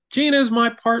 Gina is my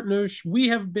partner. We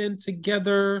have been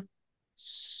together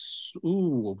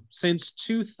since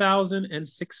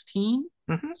 2016.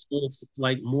 Mm-hmm. So it's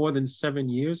like more than 7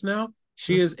 years now.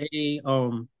 She Mm-hmm. is a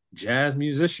jazz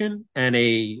musician and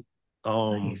a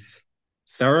um Nice.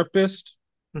 therapist,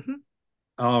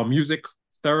 Mm-hmm. music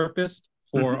therapist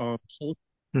for Mm-hmm. children.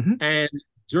 Mm-hmm. And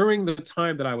during the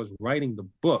time that I was writing the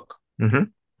book, Mm-hmm.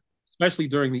 especially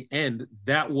during the end,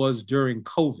 that was during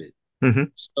COVID. Mm-hmm.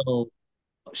 So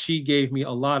she gave me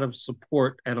a lot of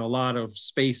support and a lot of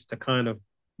space to kind of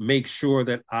make sure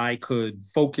that I could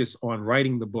focus on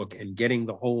writing the book and getting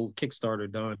the whole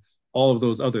Kickstarter done, all of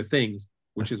those other things,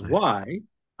 which That's is nice. why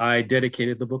I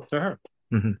dedicated the book to her.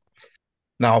 Mm-hmm.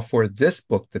 Now, for this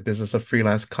book, The Business of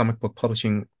Freelance Comic Book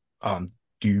Publishing, um,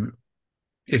 do you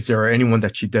is there anyone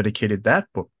that you dedicated that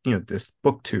book, this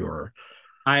book to, or?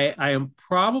 I am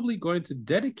probably going to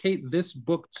dedicate this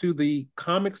book to the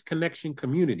Comics Connection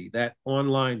community, that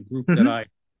online group that Mm-hmm. I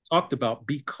talked about,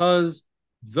 because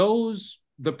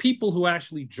the people who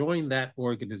actually join that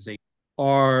organization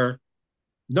are,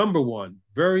 number one,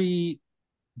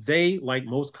 they, like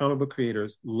most comic book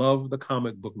creators, love the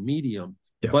comic book medium,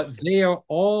 but Yes. they are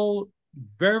all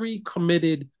very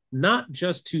committed not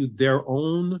just to their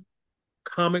own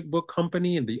comic book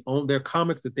company and their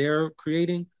comics that they're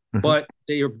creating, Mm-hmm. but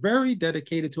they are very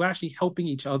dedicated to actually helping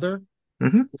each other,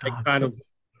 Mm-hmm. like Oh, that's kind of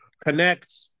nice.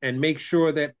 connect and make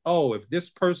sure that, oh, if this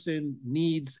person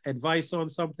needs advice on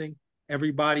something,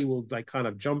 everybody will like kind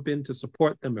of jump in to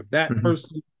support them. If that Mm-hmm.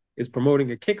 person is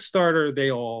promoting a Kickstarter,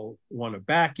 they all want to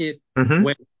back it. Mm-hmm.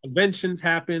 When conventions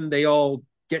happen, they all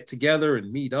get together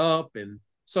and meet up. And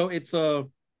so it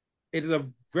is a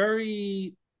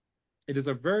very it is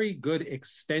a very good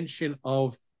extension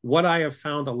of what I have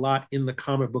found a lot in the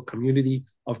comic book community,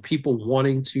 of people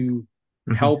wanting to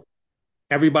Mm-hmm. help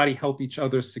help each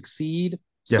other succeed.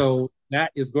 Yes, So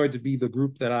that is going to be the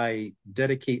group that I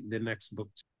dedicate the next book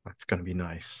to. that's going to be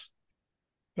nice.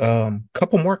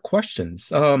 Couple more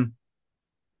questions.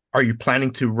 Are you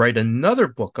planning to write another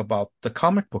book about the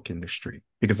comic book industry?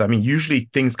 Because I mean, usually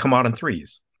things come out in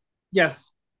threes. Yes.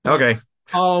 Okay.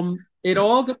 It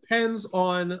all depends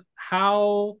on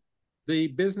how the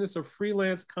business of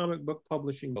freelance comic book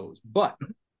publishing goes. But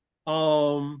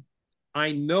um,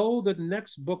 I know the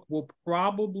next book will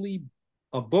probably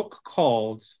a book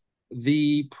called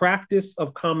The Practice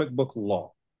of Comic Book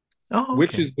Law, Oh,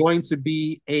 which okay. is going to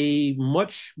be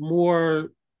it's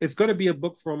going to be a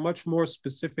book for a much more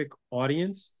specific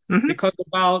audience, Mm-hmm. because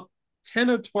about 10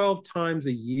 or 12 times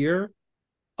a year,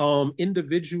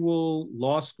 individual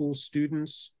law school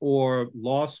students or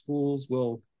law schools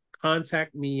will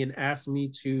contact me and ask me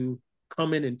to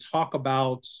come in and talk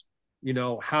about,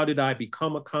 how did I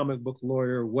become a comic book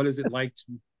lawyer? What is it like to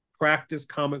practice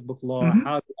comic book law? Mm-hmm.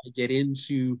 How did I get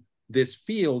into this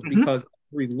field? Mm-hmm. Because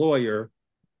every lawyer,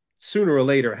 sooner or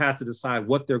later, has to decide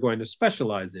what they're going to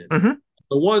specialize in. Mm-hmm.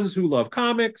 The ones who love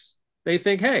comics, they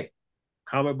think, hey,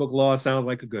 comic book law sounds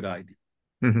like a good idea.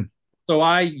 Mm-hmm. So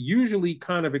I usually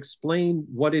kind of explain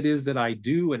what it is that I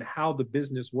do and how the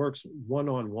business works one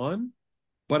on one.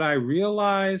 But I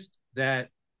realized that,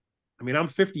 I mean, I'm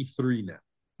 53 now.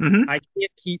 Mm-hmm. I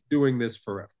can't keep doing this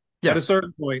forever. At a Yes.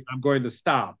 certain point, I'm going to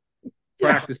stop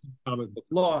Yeah. practicing comic book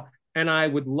law. And I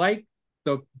would like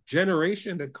the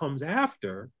generation that comes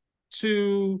after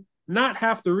to not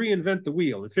have to reinvent the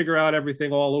wheel and figure out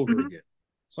everything all over Mm-hmm. again.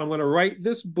 So I'm going to write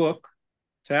this book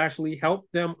to actually help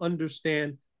them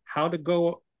understand how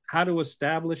to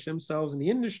establish themselves in the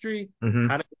industry, Mm-hmm.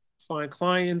 how to find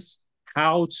clients,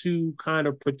 how to kind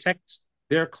of protect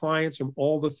their clients from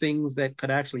all the things that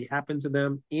could actually happen to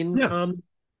them in Yes. comics.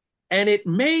 And it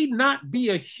may not be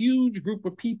a huge group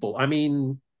of people. I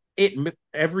mean,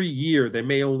 every year there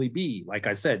may only be, like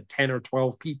I said, 10 or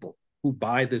 12 people who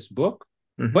buy this book.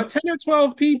 Mm-hmm. But 10 or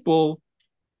 12 people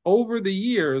over the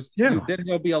years, Yeah. then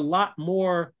there'll be a lot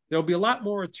more there'll be a lot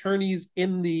more attorneys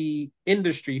in the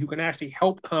industry who can actually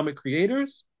help comic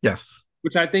creators, Yes.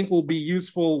 which I think will be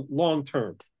useful long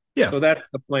term. Yes. So that's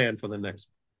the plan for the next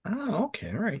one. Oh, okay.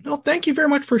 All right. No, thank you very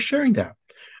much for sharing that.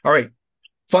 All right.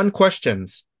 Fun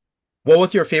questions. What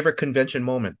was your favorite convention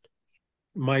moment?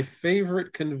 My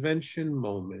favorite convention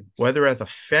moment. Whether as a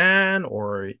fan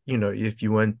or, if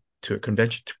you went to a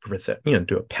convention to present,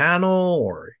 do a panel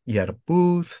or you had a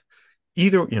booth,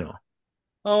 either.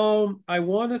 I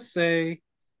want to say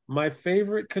my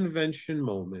favorite convention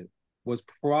moment was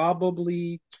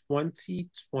probably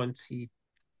 2020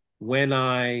 when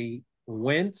I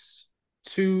went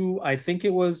to, I think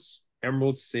it was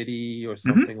Emerald City or Hmm.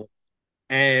 something,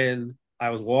 and I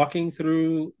was walking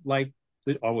through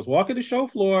I was walking the show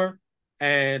floor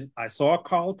and I saw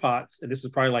Carl Potts, and this is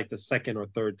probably like the second or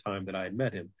third time that I had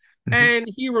met him, Hmm. and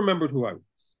he remembered who I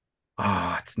was.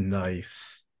 Ah, it's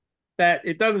nice. That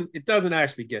it doesn't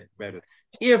actually get better.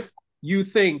 If you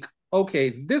think,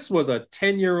 okay, this was a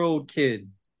 10-year-old kid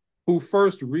who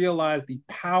first realized the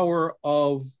power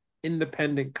of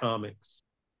independent comics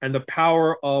and the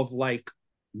power of like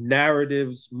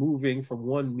narratives moving from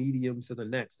one medium to the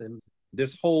next and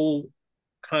this whole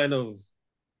kind of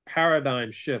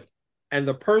paradigm shift. And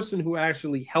the person who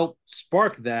actually helped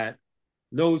spark that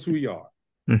knows who you are.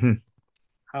 Hmm.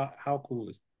 How cool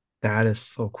is that? That is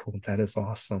so cool. That is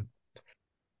awesome.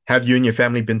 Have you and your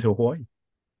family been to Hawaii?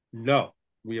 No,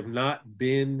 we have not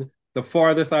been. The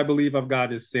farthest I believe I've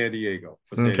got is San Diego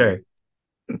for San Okay.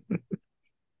 Diego.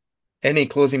 Any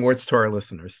closing words to our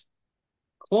listeners?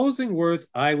 Closing words,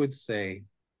 I would say,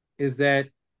 is that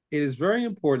it is very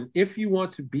important if you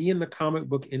want to be in the comic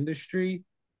book industry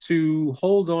to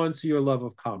hold on to your love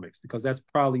of comics because that's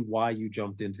probably why you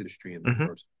jumped into the industry in the Hmm.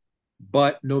 first.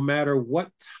 But no matter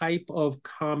what type of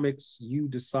comics you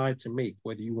decide to make,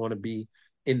 whether you want to be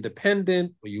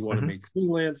independent or you want to Hmm. make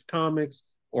freelance comics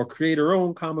or create your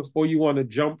own comics or you want to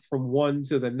jump from one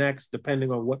to the next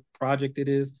depending on what project it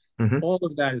is, Hmm. all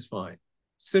of that is fine.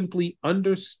 Simply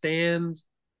understand,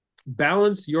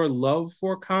 balance your love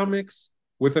for comics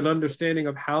with an understanding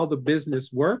of how the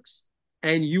business works,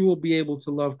 and you will be able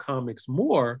to love comics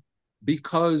more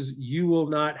because you will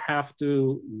not have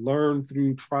to learn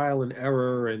through trial and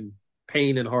error and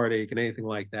pain and heartache and anything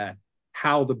like that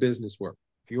how the business works.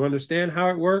 If you understand how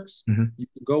it works, Hmm. you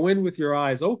can go in with your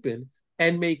eyes open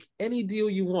and make any deal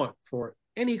you want for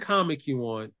any comic you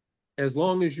want as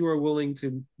long as you are willing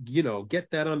to,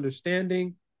 get that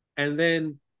understanding and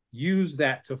then use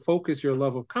that to focus your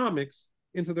love of comics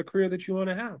into the career that you want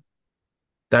to have.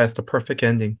 That is the perfect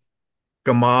ending.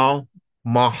 Gamal,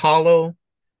 mahalo.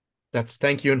 That's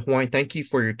thank you in Hawaiian. Thank you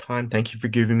for your time. Thank you for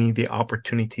giving me the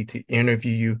opportunity to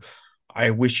interview you.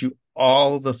 I wish you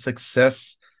all the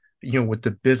success, with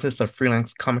the business of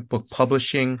freelance comic book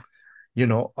publishing. You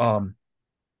know, um,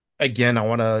 Again, I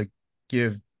want to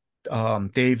give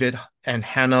David and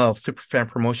Hannah of Superfan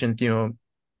Promotions,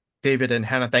 David and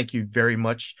Hannah, thank you very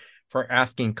much for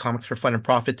asking Comics for Fun and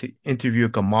Profit to interview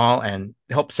Gamal and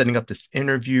help setting up this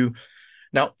interview.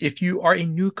 Now, if you are a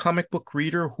new comic book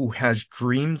reader who has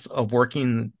dreams of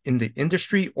working in the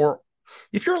industry, or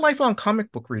if you're a lifelong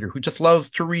comic book reader who just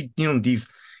loves to read, these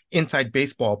inside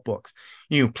baseball books,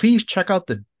 please check out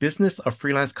the business of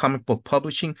freelance comic book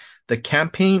publishing. The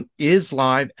campaign is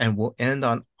live and will end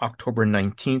on October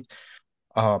 19th.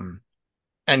 Um,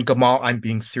 and Gamal, I'm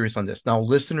being serious on this. Now,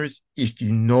 listeners, if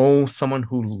you know someone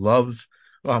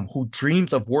who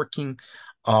dreams of working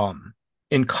um,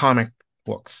 in comic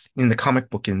books, in the comic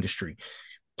book industry,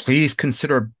 please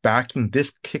consider backing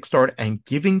this Kickstarter and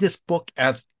giving this book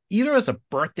as either as a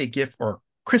birthday gift or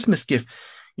Christmas gift,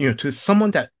 to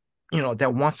someone that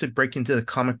wants to break into the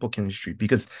comic book industry.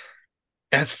 Because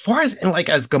as far as and like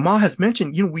as Gamal has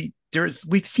mentioned,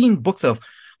 we've seen books of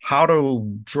how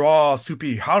to draw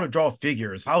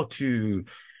figures, how to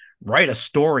write a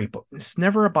story, but it's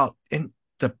never about in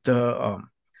the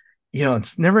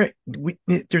it's never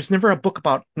there's never a book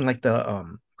about like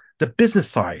the business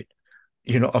side,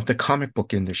 of the comic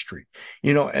book industry,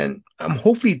 and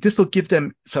hopefully this will give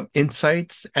them some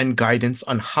insights and guidance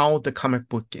on how the comic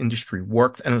book industry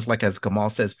works. And it's like as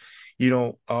Gamal says, you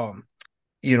know, um,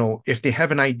 if they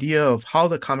have an idea of how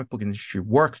the comic book industry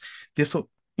works, this will,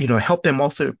 help them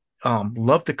also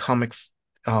love the comics,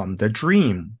 the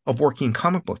dream of working in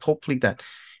comic books. Hopefully that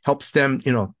helps them,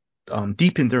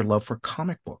 deepen their love for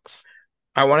comic books.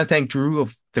 I want to thank Drew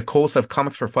of the co-host of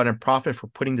Comics for Fun and Profit for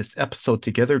putting this episode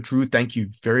together. Drew, thank you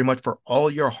very much for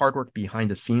all your hard work behind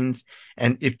the scenes.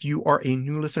 And if you are a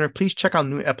new listener, please check out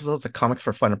new episodes of Comics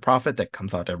for Fun and Profit that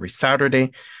comes out every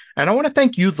Saturday. And I want to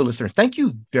thank you, the listeners. Thank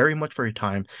you very much for your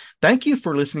time. Thank you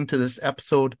for listening to this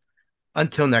episode.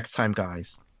 Until next time,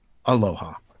 guys.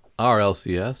 Aloha. Our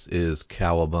LCS is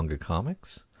Cowabunga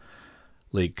Comics,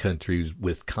 Lake Country,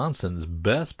 Wisconsin's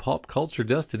best pop culture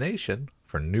destination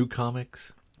for new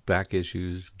comics, back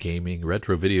issues, gaming,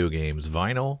 retro video games,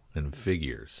 vinyl, and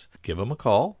figures. Give them a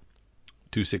call,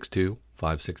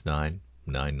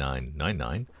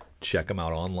 262-569-9999. Check them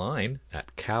out online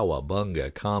at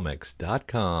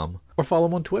cowabungacomics.com or follow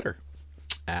them on Twitter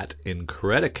at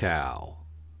Incredicow.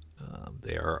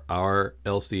 They are our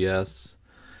LCS,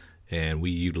 and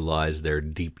we utilize their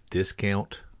deep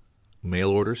discount mail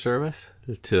order service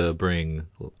to bring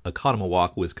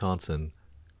Oconomowoc, Wisconsin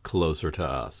closer to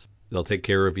us. They'll take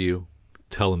care of you.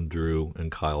 Tell them Drew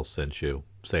and Kyle sent you.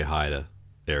 Say hi to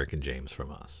Eric and James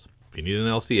from us. If you need an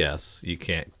LCS, you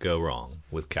can't go wrong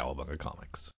with Cowabunga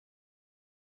Comics.